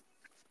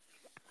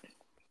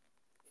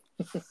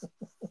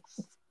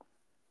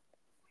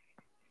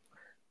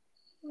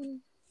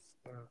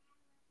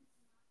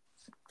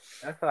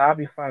 how I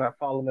be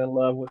falling in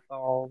love with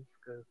songs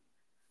because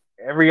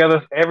every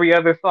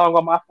other song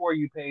on my for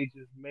you page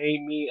is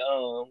made me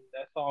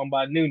that song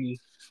by Noonie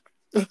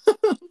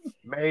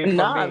made for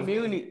Nah, me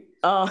Muni.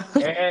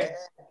 and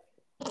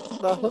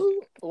The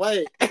who?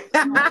 Wait. and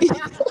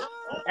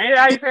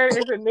how you say it?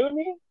 Is it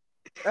Noonie?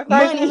 That's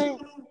how you say Money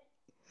it?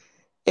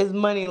 is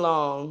money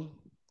long.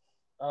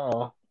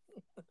 Oh,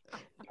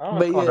 I don't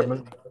But call her yeah,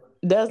 Mooney.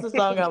 that's the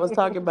song I was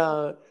talking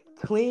about.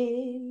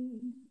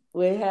 Twin,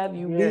 where have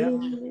you Yeah,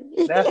 been?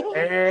 that's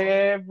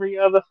every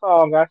other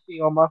song I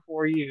see on my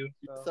for you.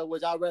 So So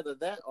would y'all rather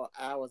that or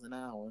hours and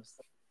hours?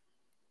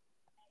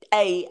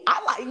 Hey,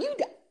 I like you.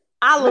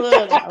 I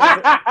love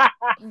that.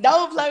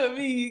 Don't play with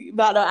me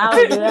about the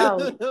hours and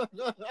hours.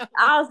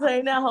 I'll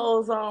sing that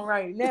whole song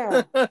right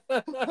now.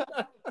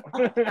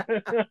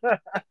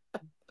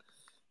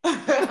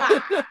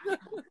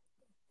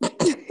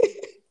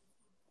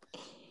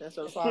 That's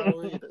your song,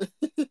 Rita.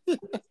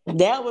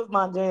 That was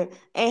my jam.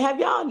 And have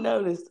y'all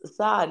noticed,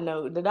 side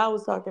note, that I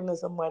was talking to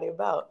somebody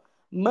about?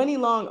 Money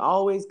Long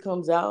always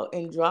comes out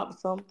and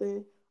drops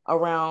something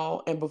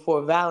around and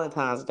before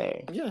Valentine's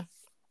Day. Yeah.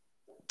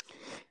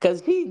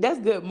 Cause that's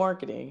good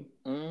marketing.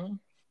 Mm-hmm.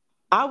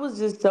 I was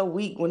just so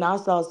weak when I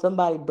saw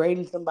somebody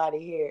braiding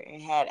somebody's hair and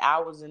had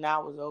hours and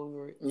hours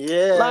over it.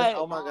 Yes. Like,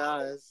 Oh my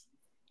gosh.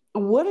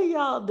 what are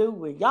y'all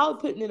doing? Y'all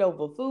putting it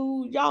over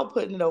food. Y'all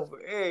putting it over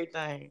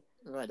everything.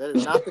 Right. That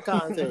is not the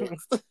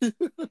context.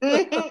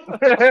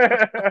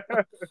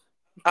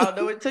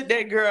 Although it took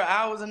that girl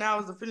hours and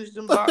hours to finish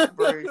them box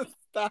braids.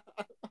 Stop.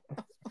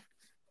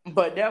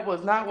 But that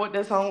was not what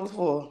that song was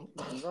for.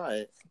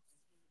 Right.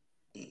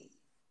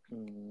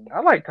 Mm,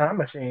 I like Time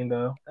Machine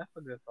though. That's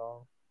a good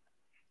song.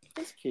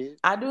 that's cute.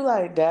 I do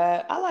like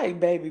that. I like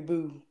Baby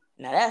Boo.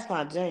 Now that's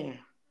my jam.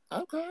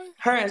 Okay.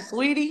 Her and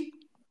Sweetie.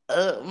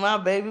 My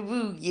baby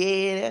boo.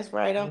 Yeah, that's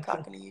right. I'm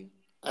talking to you.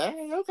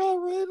 Hey, okay,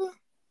 Rita.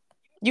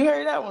 You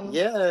heard that one?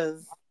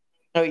 Yes.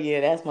 Oh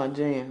yeah, that's my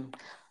jam.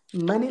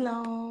 Money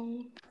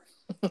Long.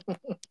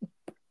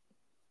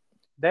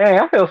 Dang,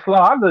 I feel slow.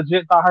 I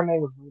legit thought her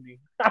name was Rudy.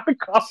 I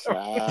called her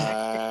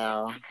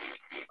Child.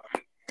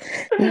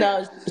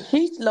 No,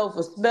 she's slow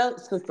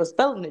for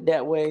spelling it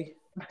that way.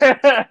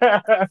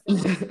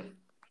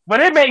 But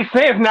it makes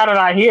sense now that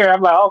I hear it.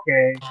 I'm like,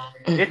 okay,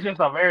 it's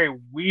just a very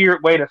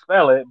weird way to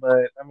spell it.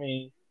 But I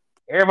mean,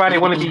 everybody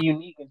want to be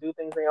unique and do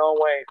things their own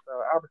way, so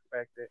I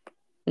respect it.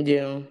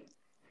 Yeah.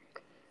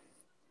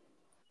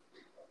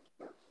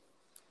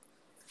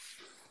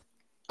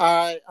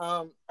 All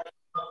right.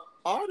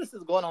 Artists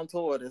is going on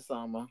tour this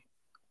summer.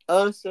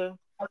 Usher,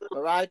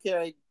 Mariah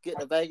Carey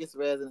getting a Vegas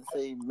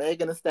residency,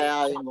 Megan Thee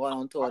Stallion going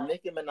on tour,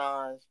 Nicki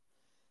Minaj,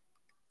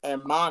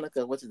 and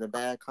Monica, which is a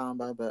bad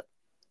combo, but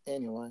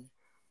anyway.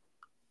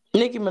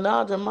 Nicki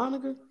Minaj and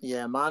Monica?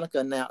 Yeah, Monica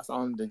announced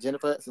on the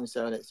Jennifer Hudson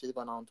show that she's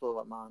going on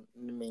tour with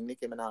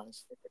Nicki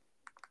Minaj.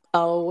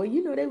 Oh,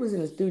 well, they was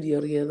in the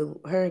studio together.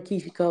 Her and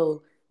Keisha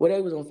Cole. Well,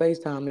 they was on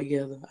FaceTime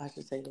together. I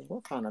should say that.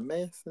 What kind of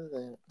mess is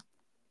that?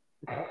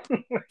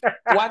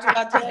 Watch what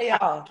I tell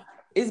y'all.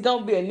 It's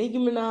gonna be a Nicki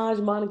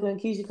Minaj, Monica, and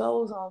Keisha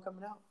Cole song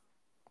coming out.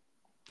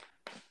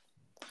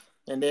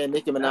 And then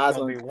Nicki That's Minaj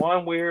gonna be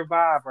one weird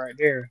vibe right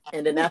there.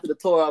 and then after the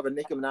tour over,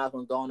 Nicki Minaj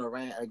gonna go on a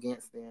rant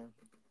against them.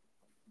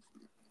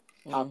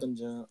 Pop and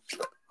jump.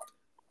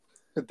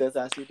 That's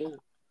how she do.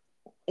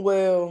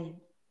 Well,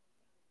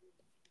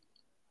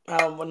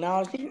 well,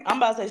 now I'm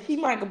about to say she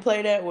might can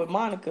play that with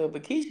Monica,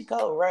 but Keisha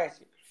Cole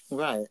ratchet.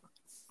 Right.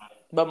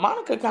 But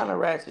Monica kind of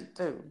ratchet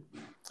too.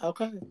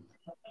 Okay.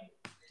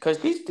 Cause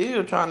she's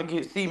still trying to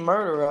get C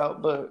Murder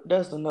out, but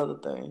that's another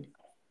thing.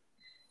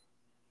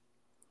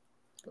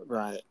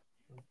 Right.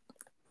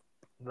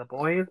 The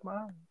boy is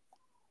mine.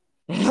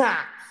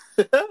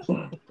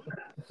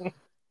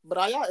 But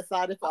are y'all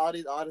excited for all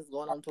these artists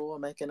going on tour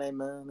making their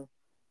money?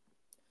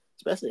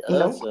 Especially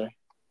No, Usher.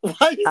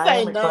 Why you I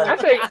say am no? I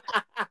excited.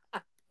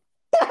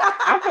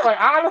 think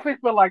I honestly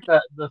feel like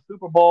the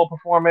Super Bowl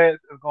performance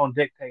is gonna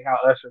dictate how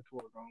Usher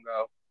tour gonna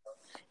go.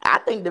 I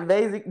think the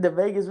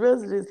Vegas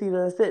residency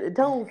done set the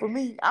tone for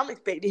me. I'm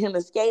expecting him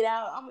to skate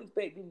out. I'm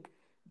expecting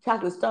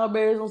chocolate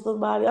strawberries on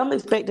somebody. I'm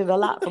expecting a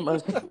lot from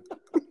us.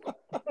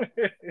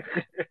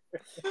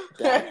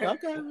 Dang,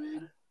 okay,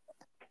 man.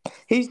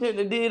 He shouldn't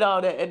have did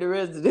all that at the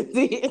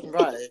residency.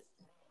 Right.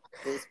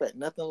 They expect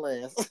nothing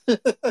less.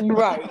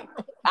 Right.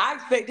 I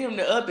expect him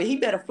to up it. He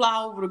better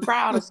fly over the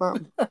crowd or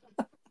something.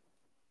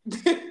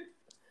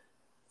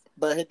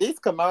 But these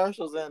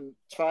commercials and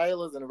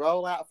trailers and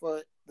rollout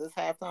for this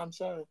halftime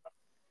show,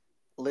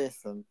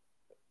 listen,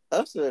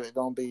 Usher is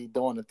gonna be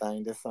doing the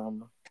thing this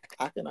summer.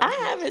 I can I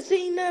already. haven't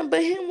seen nothing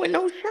but him with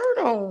no shirt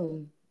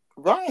on.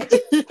 Right.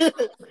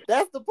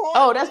 That's the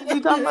Oh, point, that's what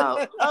you talking about.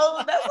 Rita.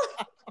 Oh, that's.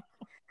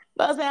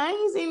 But I said I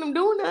ain't seen him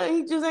doing nothing.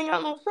 He just ain't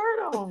got no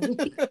shirt on.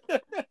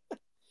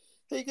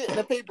 He getting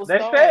the people They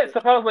said started.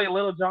 supposedly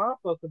Little John's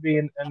supposed to be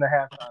in the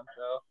halftime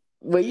show.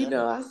 Well,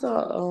 Yeah. I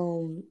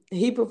saw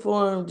he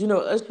performed.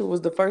 Usher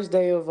was the first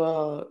day of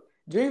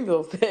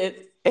Dreamville Fest,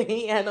 and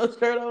he had no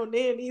shirt on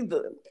then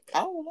either.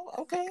 Oh,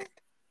 okay.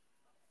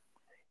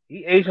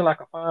 He aging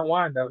like a fine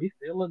wine though. He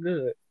still look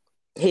good.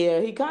 Yeah,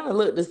 he kind of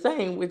looked the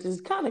same, which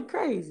is kind of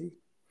crazy.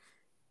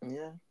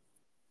 Yeah.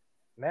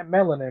 And that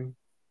melanin.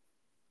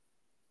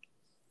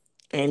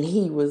 And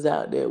he was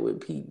out there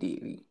with P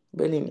Diddy.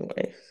 But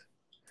anyways,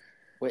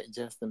 Wait,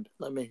 Justin.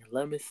 Let me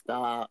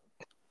stop.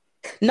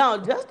 no,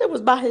 Justin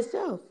was by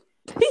himself.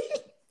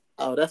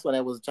 Oh, that's when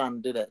I was trying to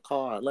do that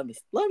card. Let me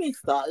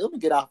stop. Let me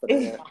get off of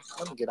that.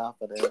 Let me get off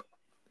of that.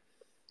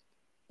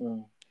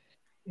 Mm.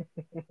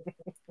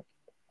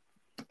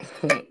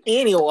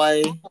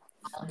 Anyway,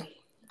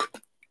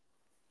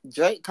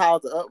 Drake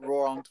caused an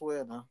uproar on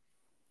Twitter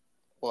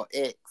or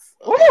X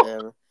or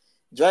whatever.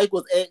 Drake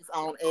was X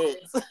on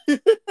X.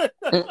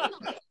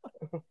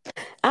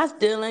 I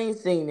still ain't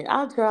seen it.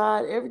 I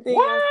tried everything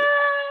else. What?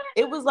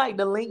 It was like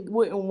the link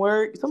wouldn't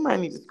work.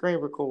 Somebody needs to screen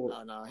record.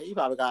 Oh no, he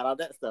probably got all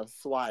that stuff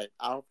swiped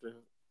off the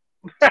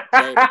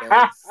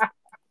database.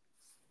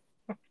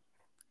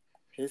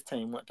 His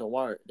team went to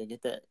work to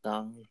get that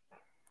done.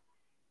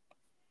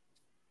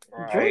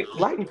 Right. Drake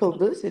liked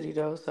publicity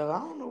though, so I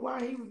don't know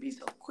why he would be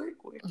so quick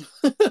with.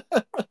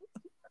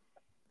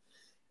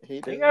 He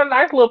He do. got a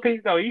nice little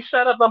piece though. He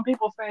shut up some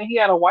people saying he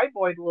had a white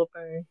boy little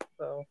thing.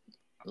 So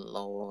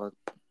Lord.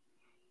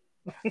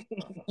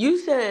 You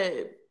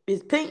said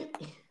it's pink.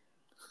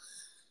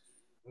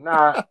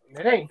 nah,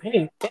 it ain't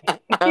pink.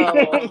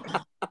 Oh, okay.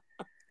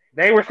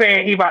 They were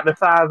saying he about the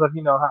size of how they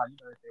say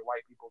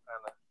white people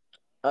kind of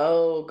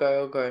Oh, okay,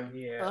 okay.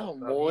 yeah. Oh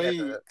So he had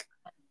boy.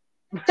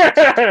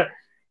 to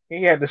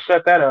he had to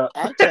shut that up.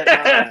 I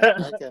cannot.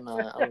 I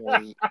cannot. I'm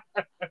weak.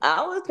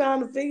 I was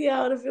trying to figure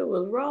out if it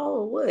was raw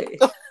or what.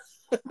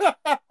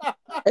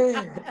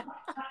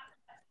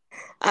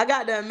 I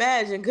got to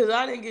imagine because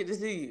I didn't get to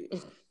see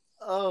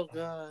Oh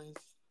gosh.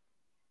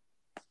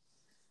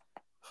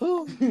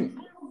 Whew.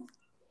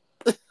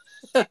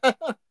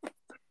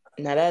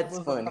 Now It that's was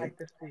a funny. sight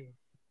to see.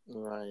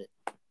 Right.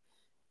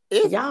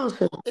 It's Y'all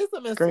should it's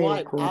been screen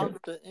swiped record off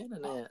it. the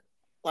internet.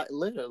 Like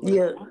literally.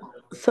 Yeah,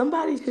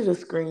 somebody should have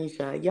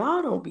screenshot.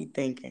 Y'all don't be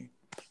thinking.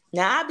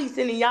 Now I be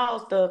sending y'all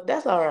stuff.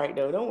 That's all right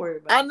though. Don't worry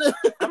I about knew.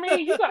 I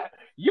mean,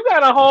 you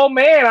got a whole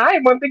man. I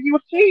ain't gonna think you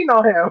was cheating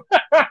on him.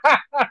 it.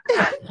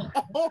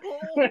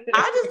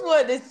 I just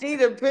wanted to see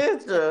the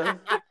picture.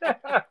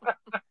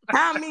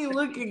 How me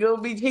looking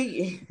gonna be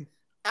cheating?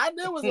 I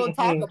knew it was gonna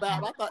talk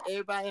about it. I thought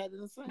everybody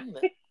hadn't seen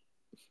it.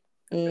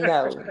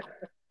 No.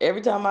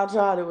 Every time I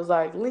tried, it was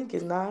like link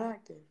is not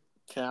active.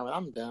 Cameron,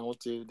 I'm done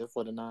with you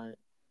for the night.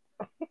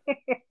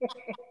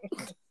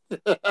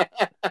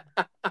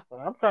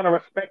 Well, I'm trying to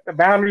respect the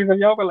boundaries of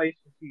your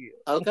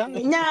relationship.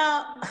 Okay.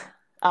 No.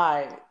 All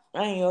right.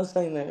 I ain't gonna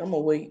say nothing. I'm gonna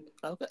wait.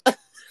 Okay.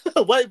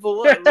 Wait for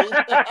what, Rich?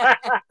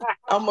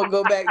 I'm gonna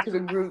go back to the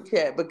group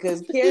chat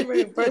because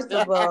Cameron, first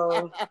of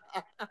all,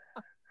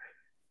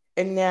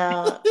 and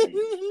now,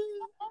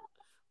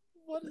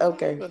 What is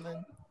okay,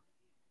 happening?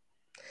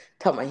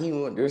 talking about he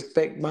want to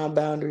respect my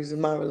boundaries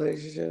in my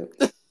relationship.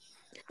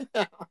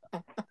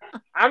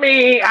 I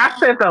mean, I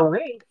sent a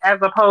link as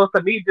opposed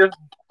to me just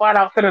flat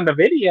out sending the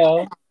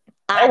video.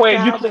 That I way,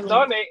 if you tried clicked to.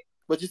 on it,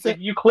 But you if sent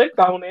you clicked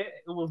on it,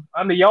 it was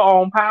under your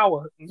own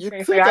power. You you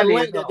can't say sent I a did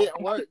link that something.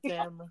 didn't work,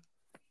 Cameron.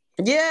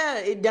 Yeah,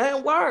 it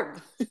doesn't work.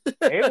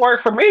 It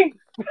worked for me.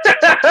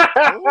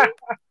 Oh,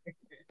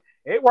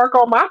 It worked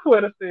on my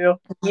Twitter still.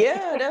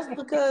 Yeah, that's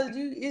because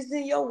it's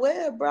in your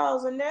web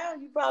browser now.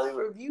 You probably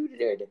reviewed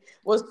it everything.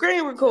 Well,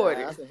 screen child,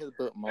 recorded. that's in his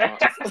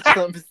bookmarks.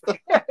 Let me stop.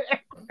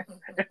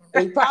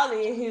 It's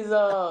probably in his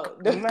No,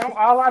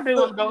 all I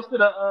do is go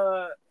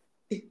to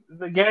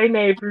the gay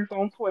neighbors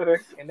on Twitter,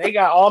 and they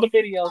got all the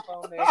videos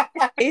on there.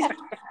 it's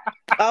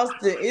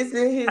Austin. It's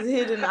in his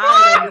hidden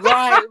items.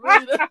 Right,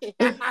 read it.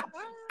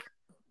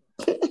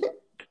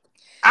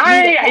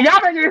 Need a Y'all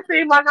making it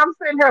seem like I'm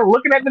sitting here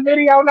looking at the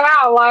video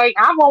now. Like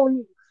I've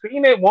only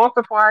seen it once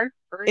or twice,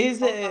 three, It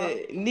 4 times.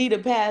 said need a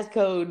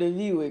passcode to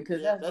view it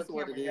because Yeah, that's that's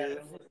what what it Cameron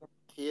got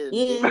is. on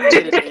his one.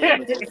 Hidden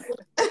images.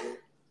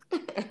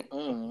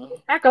 Mm.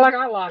 Acting like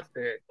I lost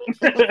it.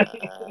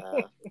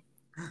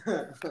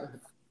 Uh,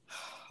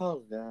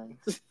 oh god.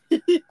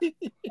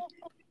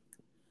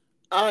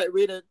 All right,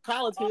 Rita.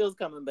 College Hill's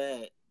coming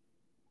back.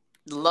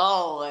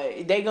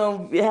 Lord, they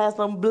gonna have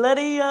some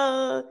bloody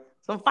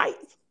some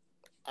fights.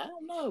 I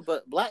don't know,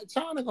 but Black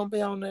China gonna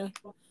be on there.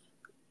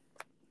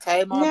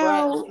 Tamar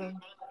No. Braxton,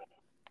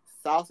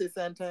 Saucy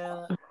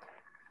Santana.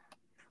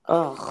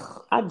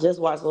 Ugh, I just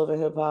watched Love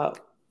and Hip Hop.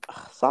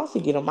 Saucy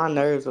get on my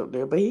nerves up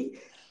there, but he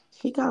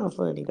kind of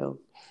funny though.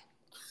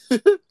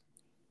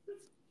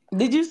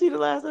 Did you see the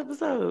last I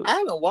episode?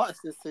 haven't watched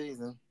this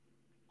season.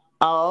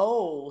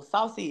 Oh,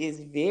 Saucy is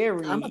I'm about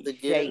very to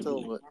get shady.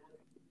 into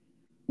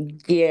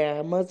it.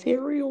 Yeah,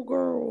 material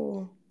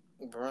girl.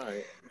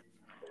 Right.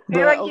 Can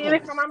But I get okay,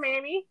 it from my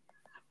mammy?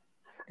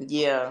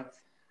 yeah.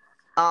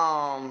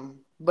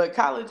 But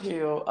College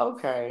Hill,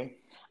 okay.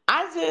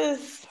 I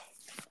just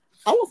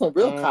I want some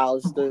real mm.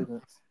 college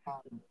students.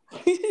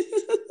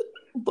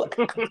 But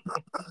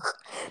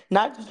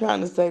not just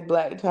trying to say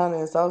Black China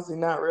and Saucy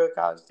not real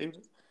college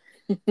students.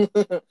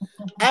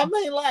 I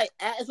mean, like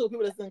actual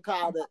people that's in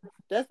college.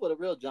 That's where the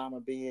real drama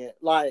be at.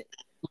 Like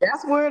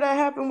That's where that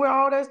happened with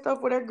all that stuff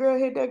where that girl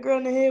hit that girl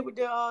in the head with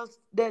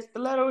that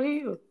stiletto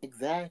heel.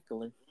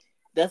 exactly.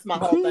 That's my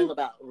whole thing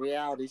about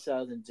reality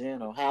shows in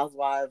general.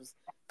 Housewives,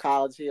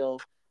 College Hill.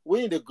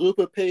 We need a group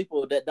of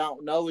people that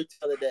don't know each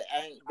other that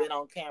ain't been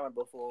on camera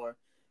before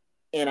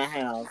in a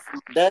house.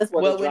 That's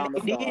where the Well, when drama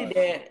they did starts.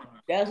 that,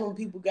 that's when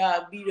people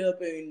got beat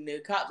up and the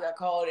cops got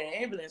called and the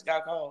ambulance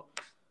got called.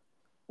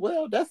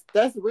 Well, that's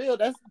real.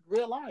 That's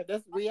real life.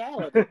 That's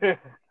reality.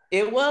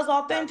 It was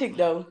sound, authentic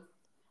though.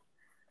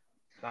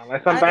 sound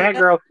like some I ain't bad never,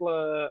 girl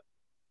flood.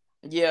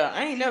 yeah,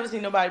 I ain't never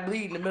seen nobody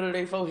bleed in the middle of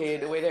their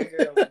forehead the way that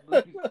girl was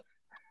bleeding.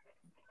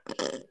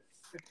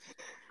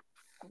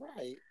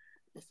 Right.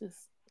 It's just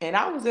And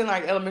I was in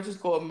like elementary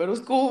school or middle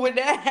school when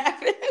that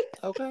happened.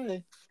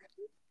 okay.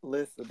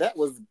 Listen, that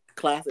was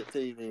classic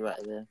TV right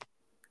there.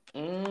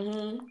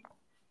 Mm-hmm.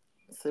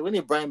 So we need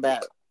to bring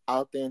back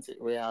authentic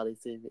reality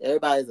TV.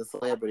 Everybody's a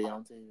celebrity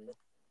on TV.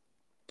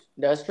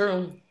 That's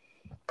true.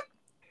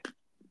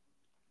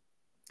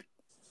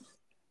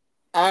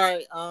 All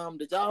right.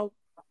 Did y'all?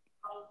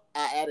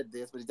 I added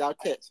this, but did y'all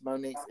catch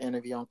Monique's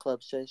interview on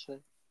Club Shay Shay?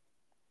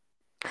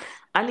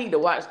 I need to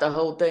watch the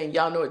whole thing.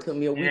 Y'all know it took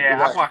me a week to Yeah,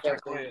 I watch watched the a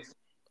first clip.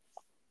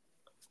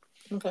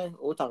 one. Okay,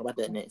 we'll talk about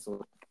that next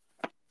week.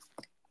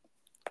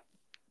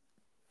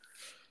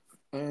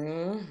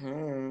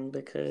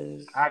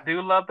 Because I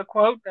do love the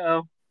quote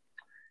though.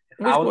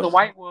 If I which was a one?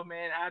 white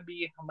woman, I'd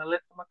be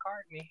Melissa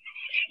McCartney.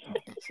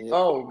 And she,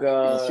 Oh and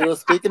she God, was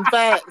speaking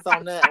facts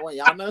on that one.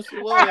 Y'all know she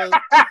was.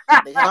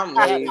 I'm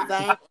They had weak. the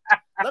same.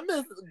 Let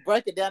me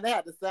break it down. They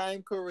had the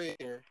same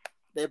career.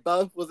 They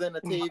both was in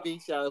a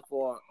TV show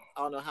for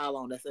I don't know how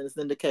long. That's in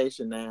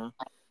syndication now.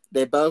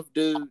 They both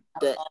do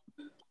that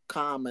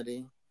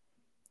comedy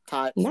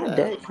type Not stuff.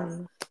 that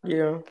kind.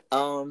 Yeah.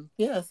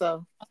 Yeah.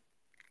 So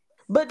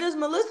But does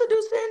Melissa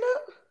do stand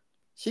up?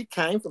 she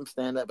came from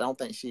stand up, but I don't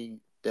think she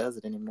does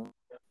it anymore.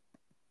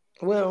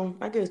 Well,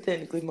 I guess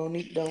technically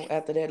Monique don't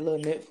after that little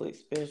Netflix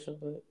special,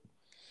 but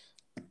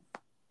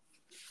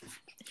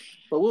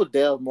But we'll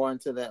delve more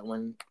into that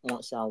when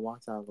once y'all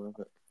watch all of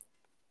it,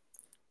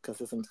 because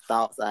there's some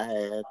thoughts I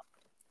had.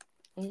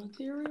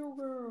 Material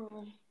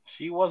Girl.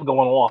 She was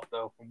going off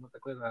though from what the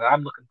clip.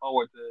 I'm looking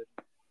forward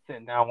to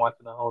sitting down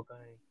watching the whole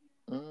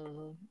thing.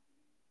 hmm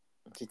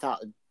She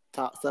talked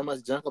so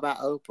much junk about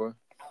Oprah.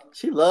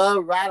 She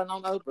loved riding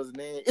on Oprah's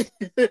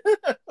neck.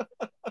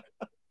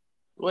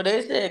 Well,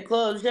 they said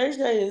Club Shay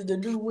Shay is the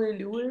new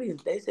Wendy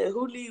Williams. They said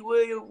who need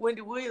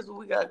Wendy Williams when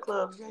we got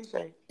Club Shay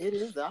Shay? It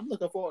is. I'm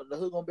looking forward to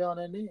who's gonna be on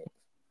that next.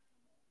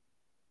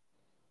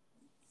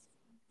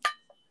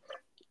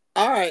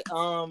 All right.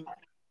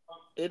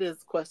 It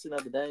is question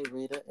of the day,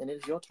 Rita, and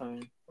it's your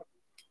turn.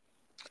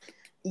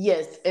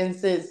 Yes, and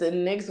since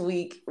next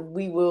week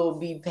we will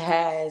be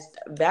past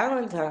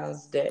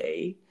Valentine's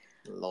Day,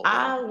 Lord.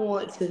 I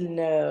want to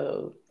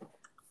know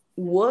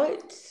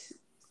what,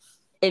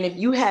 and if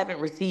you haven't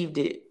received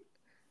it,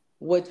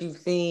 what you've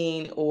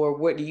seen, or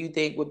what do you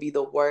think would be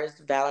the worst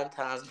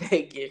Valentine's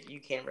Day gift you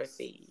can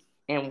receive,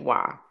 and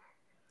why?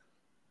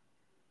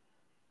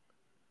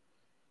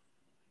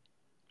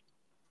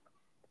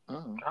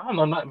 Mm. I don't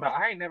know nothing about.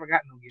 I ain't never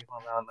got no gift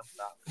on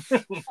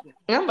Valentine's.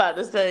 I'm about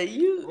to say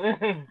you,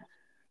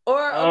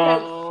 or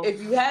okay, um,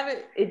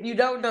 if you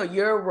don't know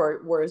your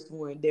worst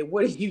one, then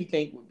what do you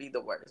think would be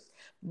the worst?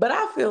 But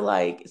I feel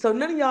like so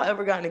none of y'all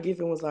ever gotten a gift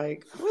and was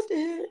like, what the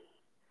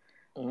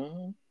heck?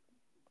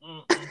 Mm-hmm.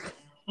 mm-mm.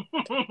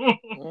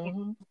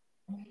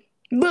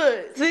 Mm-hmm.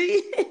 But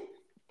see,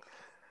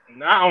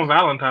 Not on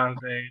Valentine's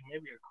Day.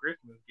 Maybe a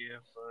Christmas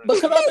gift,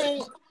 Because I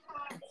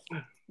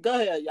mean, go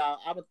ahead, y'all.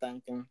 I was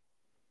thinking.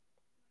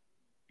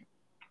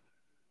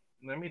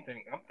 let me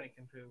think. I'm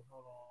thinking too.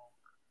 Hold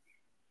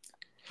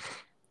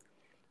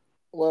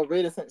Well,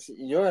 Rita, since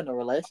you're in a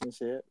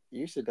relationship,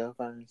 you should go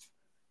first.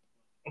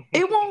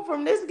 it won't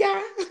from this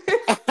guy.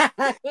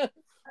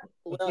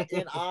 Well,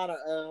 in honor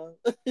of.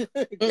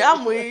 Go.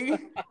 I'm weak.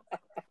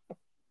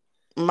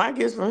 My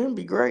gifts from him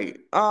be great.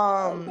 Okay, then.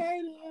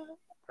 on.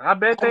 I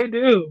bet they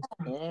do.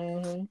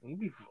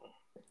 Mm-hmm.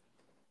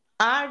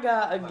 I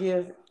got a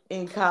gift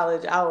in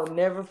college. I will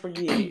never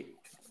forget it.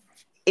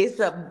 It's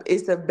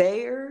a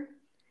bear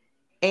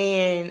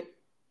and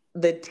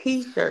the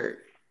T-shirt.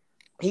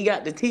 He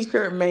got the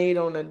T-shirt made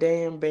on a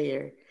damn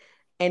bear,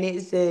 and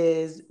it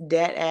says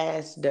 "Dat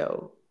ass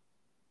though."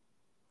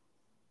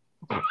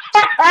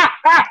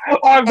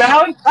 on And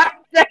Valentine's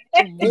Day.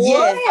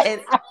 yes, What?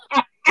 and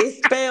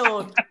it's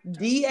spelled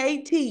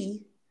DAT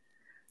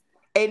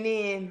and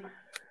then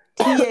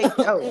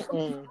THO.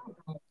 Mm-mm.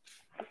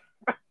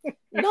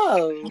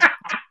 No.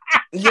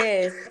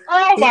 Yes,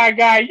 Oh it, my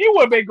God, you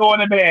would have been going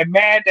to bed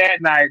mad that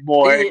night,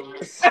 boy.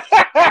 yes,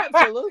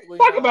 Absolutely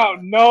Talk about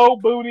not. no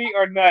booty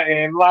or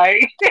nothing.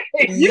 Like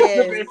you would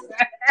have yes. been.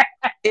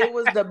 It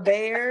was the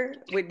bear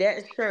with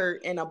that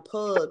shirt and a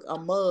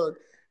mug.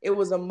 It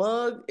was a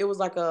mug. It was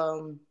like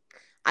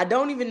I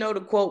don't even know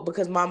the quote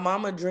because my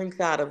mama drinks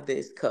out of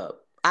this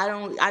cup. I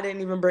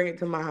didn't even bring it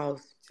to my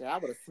house. See, I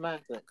would have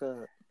smacked that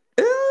cup.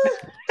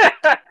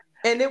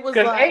 And it was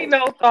Cause ain't like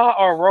no thought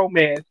or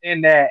romance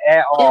in that at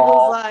it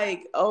was all.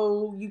 like,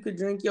 oh, you could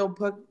drink your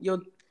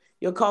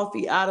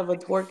coffee out of a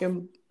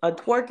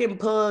twerking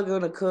pug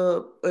on a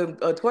cup,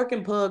 a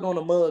twerking pug on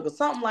a mug, or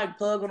something like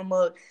pug on a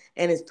mug,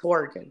 and it's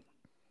twerking.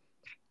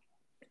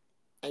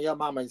 And your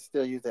mama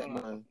still use that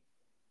Mm. money.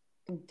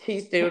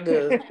 She still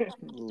does.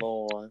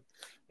 Lord.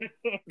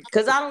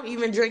 Cause I don't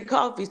even drink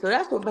coffee, so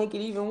that's what make it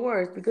even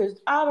worse. Because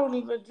I don't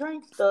even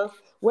drink stuff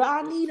where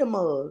I need a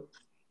mug.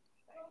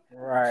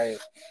 Right.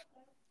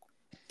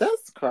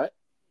 That's correct.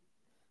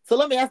 So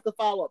let me ask the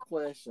follow-up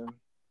question.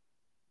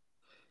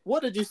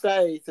 What did you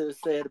say to the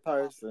said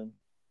person?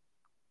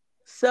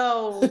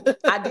 So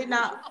I did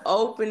not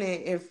open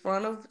it in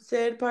front of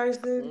said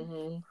person.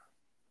 Mm-hmm.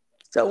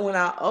 So when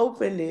I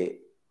opened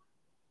it,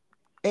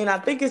 and I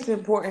think it's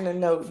important to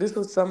note, this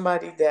was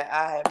somebody that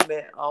I had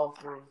met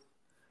off of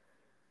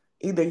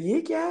either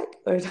Yik Yak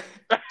or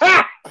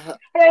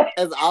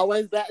As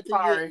always, back to Yit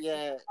Sorry.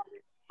 Yak.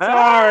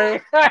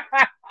 Sorry.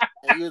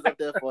 And you was up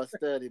there for a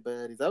study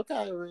buddies.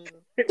 Okay, Rita.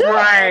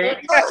 Right.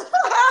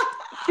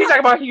 She's talking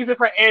about using it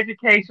for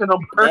educational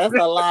That's purposes.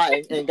 a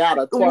lie and got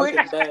a which,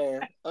 twerking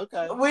bear.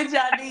 Okay. which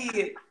I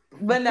did.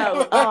 But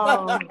no,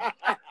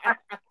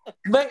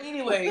 but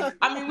anyway,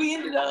 I mean, we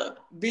ended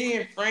up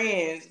being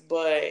friends,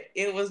 but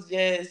it was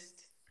just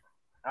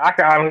I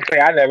can honestly say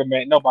I never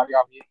met nobody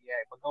off yet,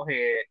 but go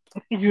ahead.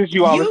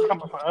 You always you,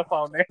 coming for us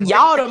on there.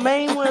 y'all, the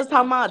main ones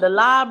talking about the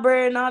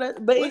library and all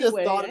that. But We just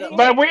anyway, started I up. ain't,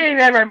 But we ain't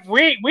never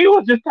we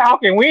was just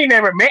talking. We ain't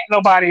never met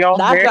nobody on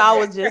that's there. why I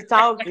was just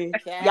talking.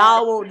 Cat.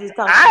 Y'all won't just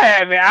talk. I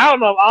haven't. I don't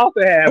know if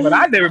Alta have, but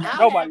I never met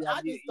nobody off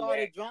I yet. just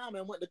started drama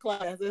and went to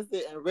class. That's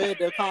it, and read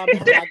their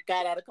comments when I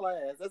got out of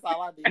class. That's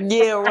all I did.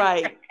 Yeah,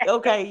 right.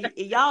 Okay,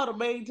 y'all the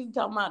main two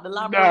talking about the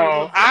library.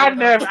 No, I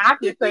never. I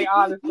can say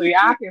honestly,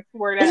 I can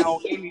swear that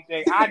on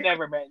anything. I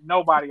never met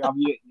nobody off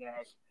yet.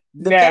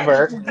 The fact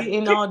that Never. you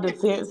getting all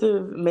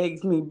defensive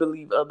makes me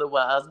believe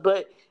otherwise.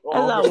 But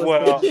as I was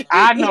Well, saying,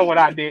 I know what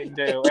I didn't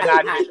do, and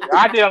I didn't do.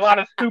 I did a lot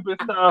of stupid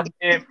stuff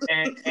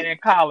in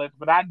college,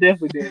 but I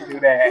definitely didn't do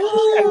that.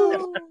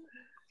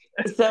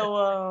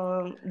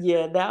 so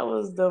yeah, that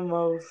was the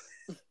most,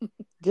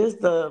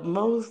 just the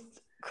most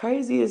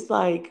craziest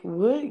like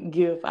what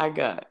gift I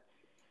got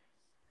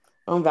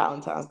on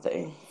Valentine's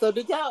Day. So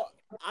did y'all?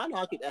 I know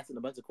I keep asking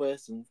a bunch of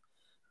questions.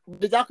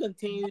 Did y'all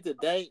continue to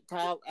date,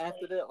 talk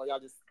after that, or y'all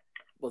just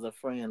was a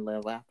friend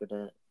level after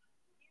that?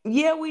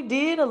 Yeah, we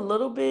did a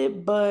little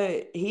bit,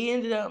 but he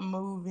ended up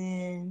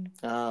moving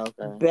Oh,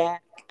 okay.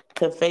 back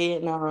to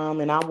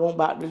Vietnam, and I won't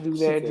about to do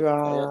She that said,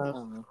 drive.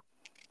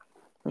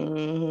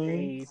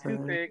 Hey, two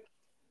So six.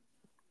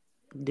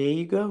 there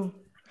you go.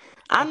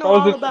 I And know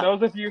all for about.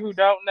 those of you who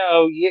don't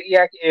know, Yik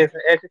Yak is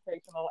an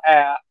educational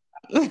app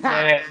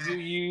that you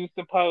use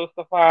to post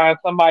to find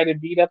somebody to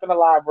beat up in the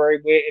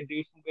library with and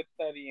do some good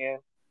studying.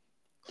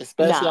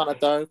 especially on Nah, the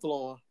third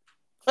floor.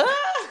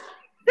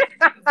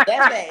 that's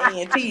that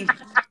A&T.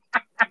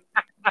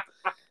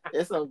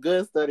 There's some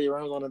good study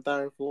rooms on the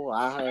third floor.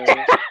 I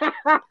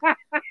heard.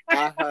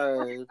 I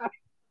heard.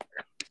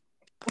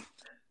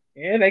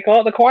 Yeah, they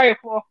call it the quiet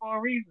floor for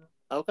a reason.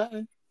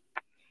 Okay.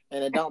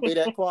 And it don't be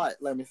that quiet.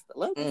 Let me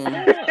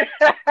Mm. stop.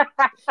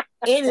 I'm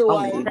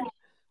Anyway, weak.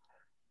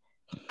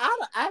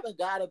 I haven't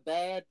got a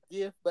bad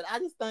gift, but I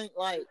just think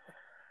like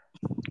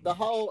the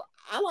whole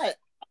I like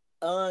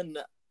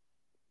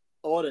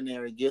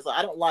unordinary gifts.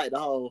 I don't like the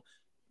whole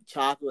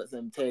chocolates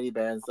and teddy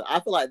bears. So I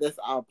feel like that's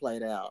all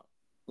played out.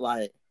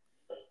 Like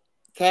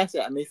cash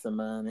out me some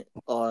money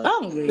or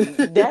I'm weak.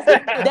 That's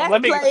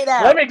let me played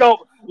let out. me go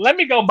let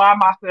me go buy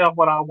myself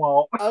what I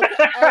want.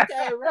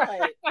 okay,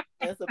 right.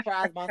 And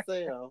surprise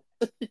myself.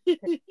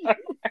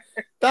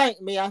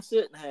 Thank me, I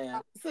shouldn't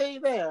have. See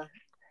there.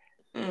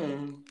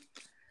 Mm.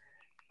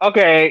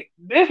 Okay,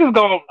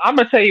 I'm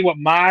gonna tell you what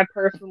mine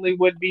personally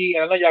would be,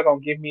 and I know y'all gonna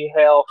give me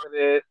hell for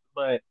this,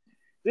 but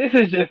this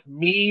is just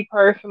me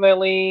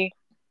personally.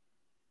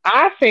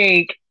 I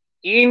think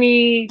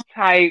any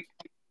type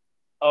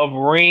of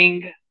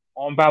ring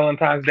on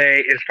Valentine's Day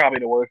is probably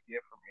the worst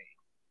gift for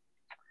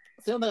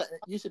me.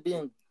 See, you should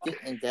be get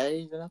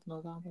engaged and nothing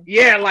like that.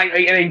 Yeah, like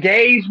an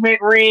engagement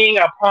ring,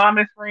 a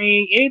promise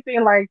ring,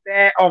 anything like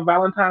that on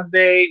Valentine's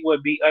Day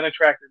would be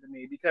unattractive to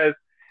me because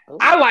Oh.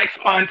 I like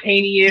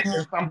spontaneous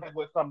and something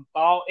with some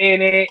thought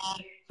in it.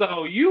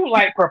 So you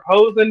like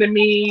proposing to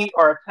me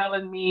or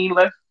telling me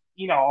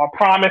a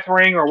promise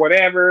ring or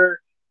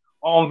whatever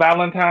on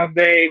Valentine's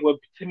Day would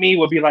to me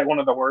would be like one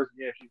of the worst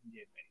gifts you can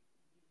give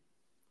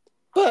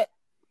me.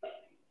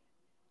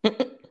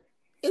 But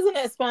isn't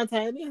that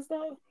spontaneous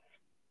though?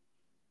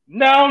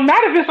 No,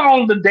 not if it's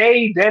on the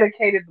day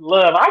dedicated to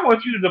love. I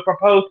want you to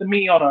propose to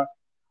me on a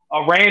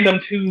random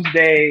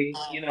Tuesday.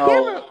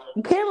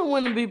 Cameron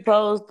wouldn't be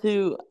posed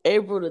to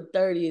April the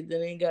 30th.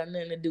 That ain't got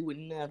nothing to do with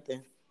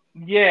nothing.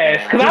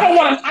 Yes, because Uh,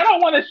 I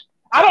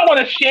don't want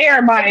to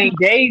share my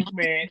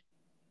engagement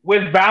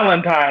with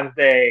Valentine's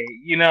Day.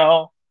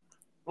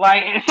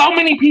 Like and so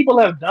many people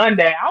have done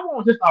that. I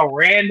want just a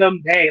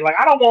random day. Like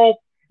I don't want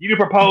you to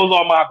propose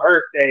on my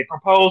birthday,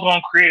 propose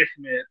on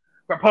Christmas,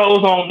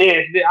 propose on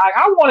this.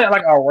 I want it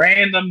like a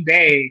random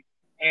day,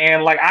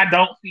 and like I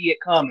don't see it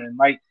coming.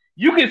 Like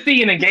you can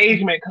see an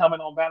engagement coming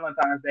on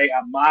Valentine's Day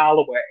a mile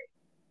away.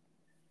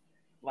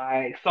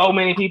 Like so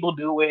many people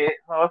do it,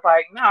 so it's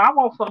like no, I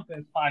want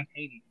something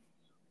spontaneous.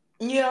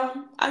 Yeah,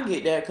 I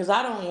get that because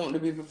I don't want to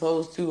be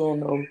proposed to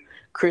on no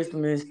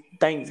Christmas,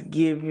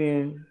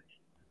 Thanksgiving,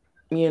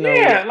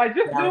 Yeah, like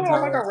just do it on like a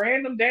Valentine's.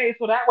 random day,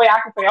 so that way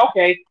I can say,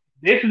 okay,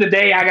 this is the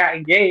day I got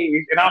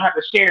engaged, and I don't have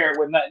to share it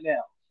with nothing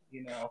else.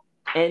 You know.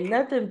 And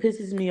nothing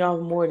pisses me off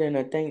more than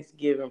a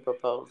Thanksgiving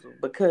proposal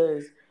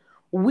because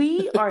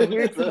we are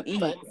here to eat.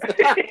 thanks.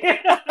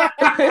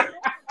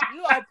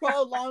 You are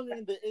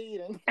prolonging the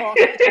eating part.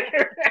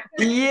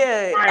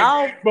 Yeah, All right,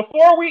 I'll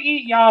before we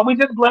eat, y'all, we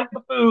just bless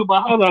the food,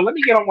 but hold on, let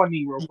me get on one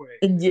knee real quick.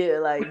 yeah,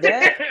 like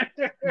that.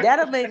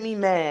 That'll make me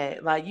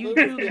mad. Like you Food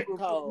is two getting will piss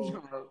me cold.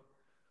 off.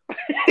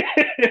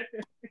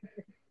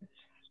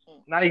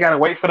 Now you gotta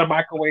wait for the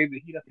microwave to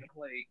heat up the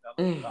plate. Oh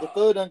Mm. The God.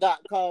 food done got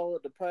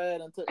cold, the prayer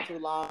done took too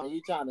long, and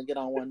you trying to get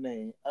on one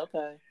knee.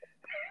 Okay.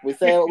 We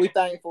say what we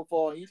thankful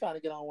for, and you trying to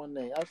get on one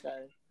knee.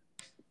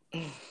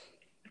 Okay.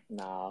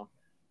 No.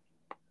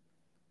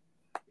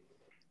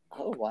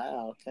 Oh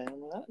wow,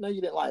 Cameron. I know you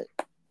didn't like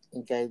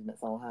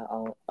engagements on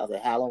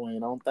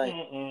Halloween, on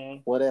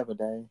Mm-mm. whatever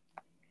day.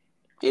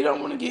 You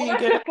don't want to Well,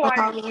 get that's engaged just on like,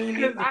 Halloween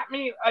because either. I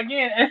mean,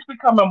 again, it's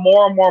becoming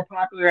more and more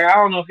popular. I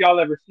don't know if y'all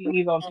ever seen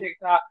these on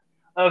TikTok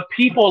of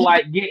people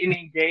like getting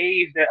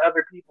engaged at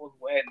other people's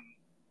weddings.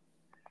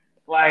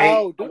 Like,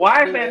 Oh, do not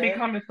why is do that that.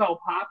 becoming so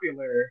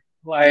popular?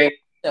 Yeah, Like,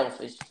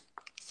 selfish.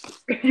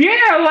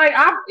 yeah, like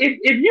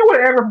if you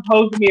would ever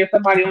propose to me at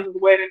somebody else's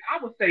wedding,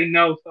 I would say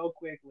no so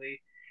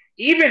quickly.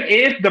 Even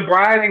if the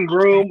bride and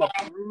groom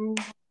approve,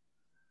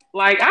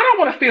 like I don't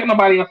want to steal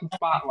nobody else's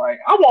spotlight.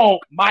 I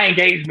want my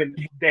engagement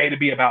day to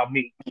be about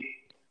me.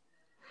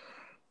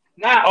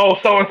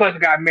 Not so and such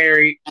got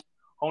married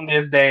on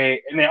this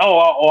day, and then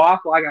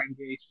also I got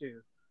engaged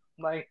too.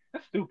 Like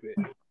that's stupid.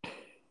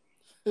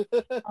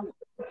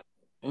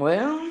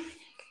 Well,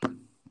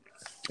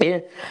 yeah.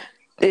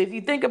 If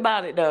you think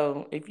about it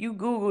though, if you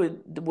Google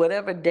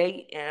whatever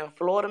date in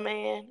Florida,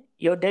 man,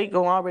 your date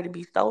gonna already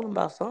be stolen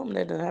by something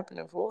that done happened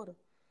in Florida.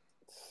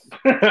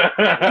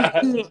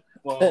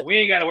 Well, we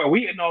ain't got to worry.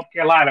 We in North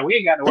Carolina. We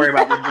ain't got to worry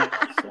about what's going on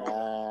in Florida.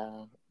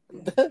 Child.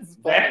 That's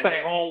That's funny.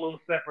 their own little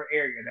separate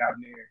area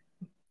down there.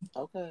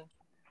 Okay.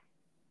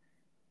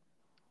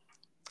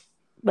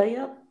 But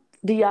yep.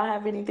 Do y'all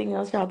have anything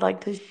else y'all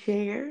like to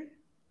share?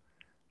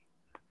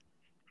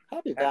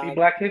 Happy Happy Val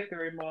Black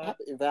History Month.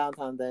 Happy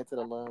Valentine's Day to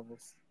the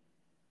lovers.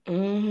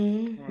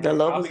 Mm-hmm. The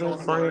Right. I'll be lovers and going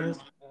to work. friends.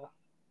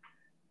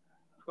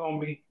 It's gonna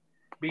be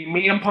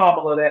me and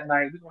Pamela that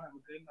night. We're gonna have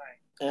a good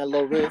And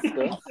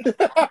Larissa.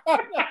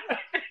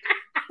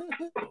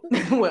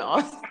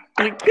 Well,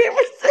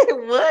 Cameron said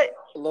what?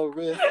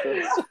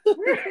 Larissa.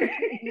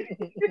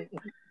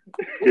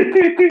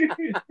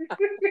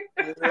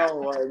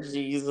 Lord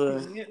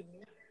Jesus. night.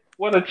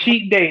 What a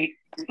cheap date.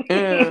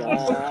 Mm.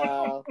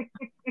 Child.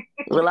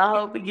 Well, I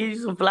hope he gives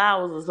you some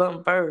flowers or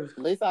something first.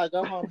 At least I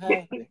go home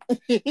happy.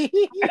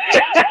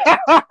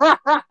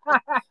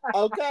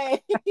 Okay.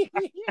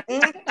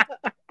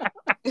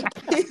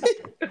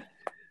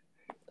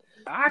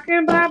 I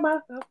can buy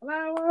myself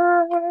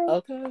flowers.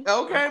 Okay.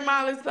 Okay,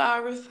 Miley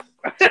Cyrus.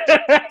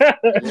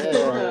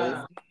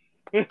 Yes.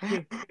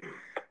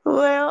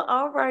 Well,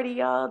 alrighty,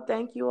 y'all.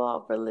 Thank you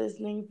all for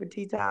listening for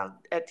Tea Time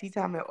at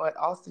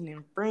Austin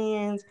and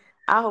Friends.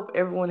 I hope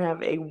everyone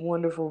have a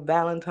wonderful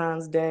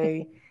Valentine's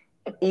Day,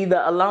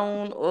 either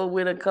alone or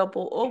with a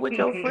couple or with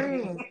your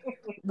friends.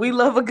 We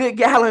love a good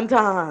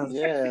Galentine's.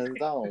 Yes,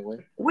 don't we?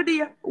 What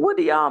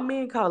do y'all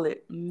men call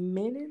it?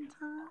 Menentine?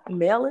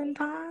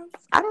 Melentines?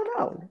 I don't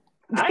know.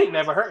 I ain't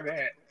never heard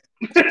that.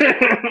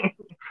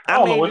 I I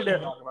don't know made what it she's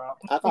up. talking about.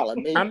 I call it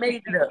I me.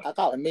 made it up. I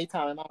call it me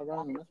time in my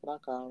room. That's what I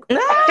call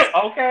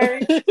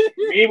Okay.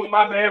 Me with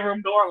my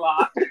bedroom door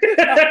locked.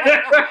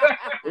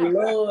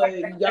 Lord,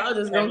 y'all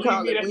just And gonna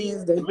call it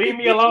Wednesday. leave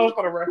me alone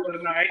for the rest of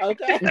the night.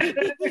 Okay.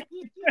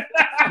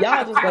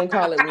 Y'all just gonna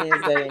call it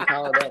Wednesday and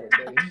call that a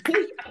day.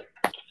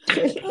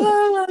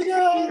 Oh my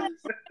gosh.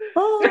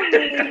 Oh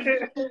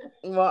man.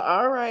 Well,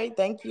 all right.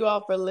 Thank you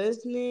all for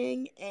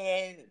listening,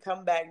 and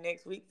come back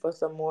next week for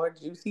some more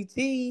juicy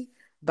tea.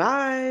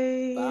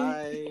 Bye.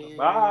 Bye.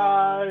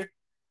 Bye.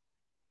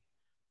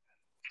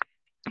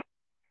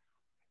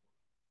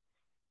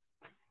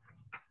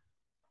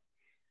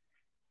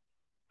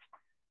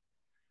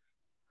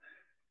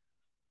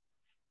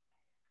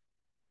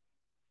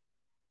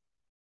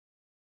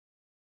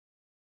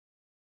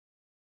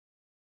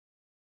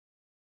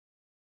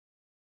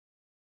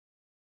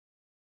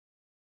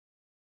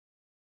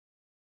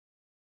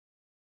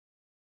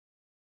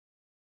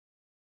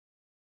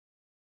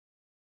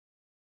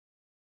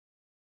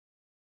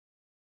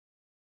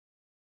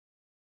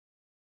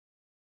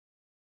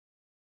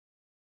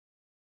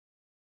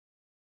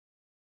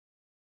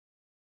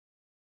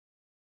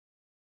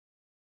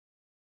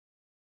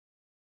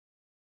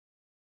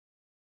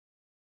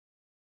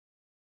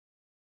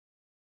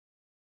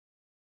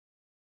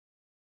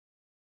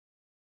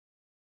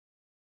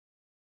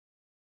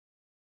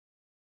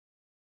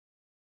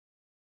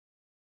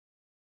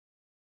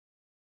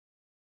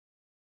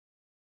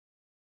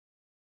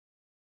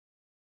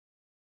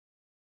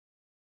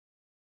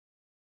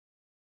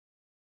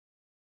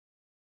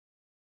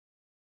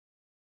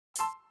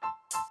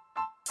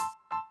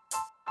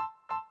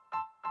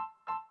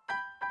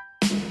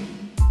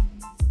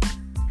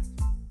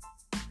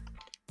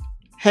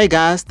 Hey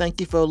guys, thank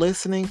you for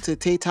listening to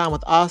Tea Time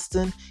with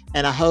Austin,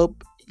 and I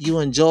hope you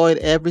enjoyed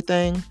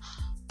everything.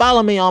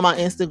 Follow me on my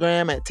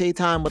Instagram at Tea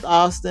Time with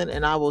Austin,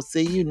 and I will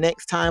see you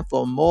next time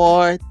for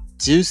more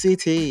juicy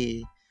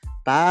tea.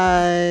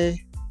 Bye.